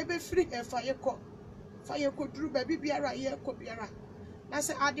 Ye be free efa ye kɔ. Fa ye koduru baby biara ye kɔ biara. Na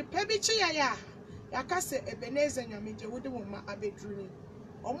se ade pa bi chi ya yaka se Ebenezer Nyamegye wode wo ma abeduru ni.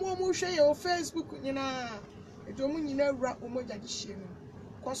 Omo hwe ye o Facebook nyina edomu nyina wura omogya de hye no.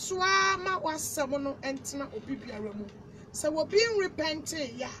 Kosoa ma wasɛm no entena obi biara mu. Se wo bi repent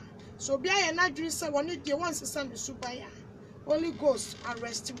ya. So obi aye na dwiri se woni de won sesa ne suban ya. Holy Ghost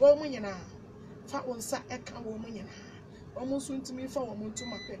arrest wo mu nyina. Fa onsa eka wo mu nyina. Omo so ntimi fa wo mu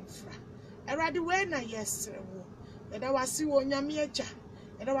ntoma pemfra. Erade we na yesre wo. Eda wasi wo nyame agya.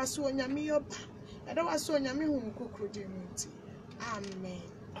 Eda wasi wo nyame yoba. Eda wasi wo nyame hu kokro de mu nti. Amen.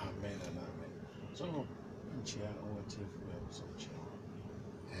 Amen and amen. So, nchia o chief we so chia.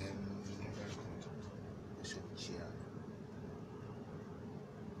 Bishop Chia.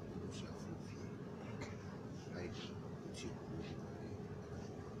 Bishop Fufi. Okay. Like Bishop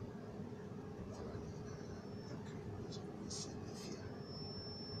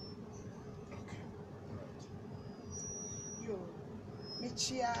Okay. Right. Yo,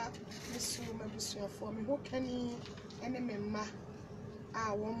 mechia misu mabusuafo me ho kani ene memma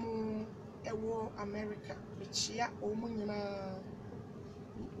a womu ewo America mechia omu nyina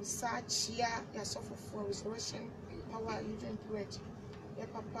misachia ya sofofo resurrection power living bread ya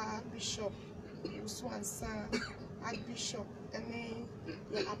papa bishop Uswansa archbishop ene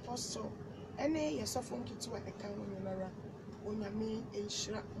ya apostle ene ya sofo nkitu eka ho nyinara onyame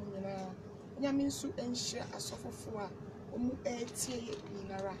enhyira nyina onyame nsu enhyira asofofo a omu etie ye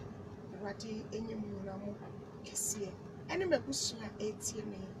nyinara Erade enyem nyina mo kese ene mabusua etie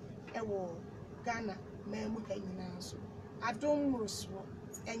me ewo Ghana mamu ha nyina so adom mroso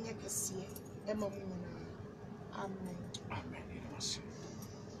enye kese ema mu nyina. Amen. Amen.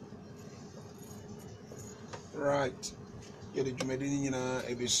 Right. You're the Jumedini nyina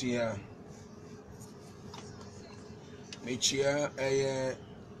ebesia. Mechia eye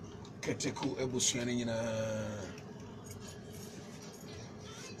keteku ebusia nyina.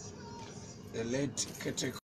 The late keteku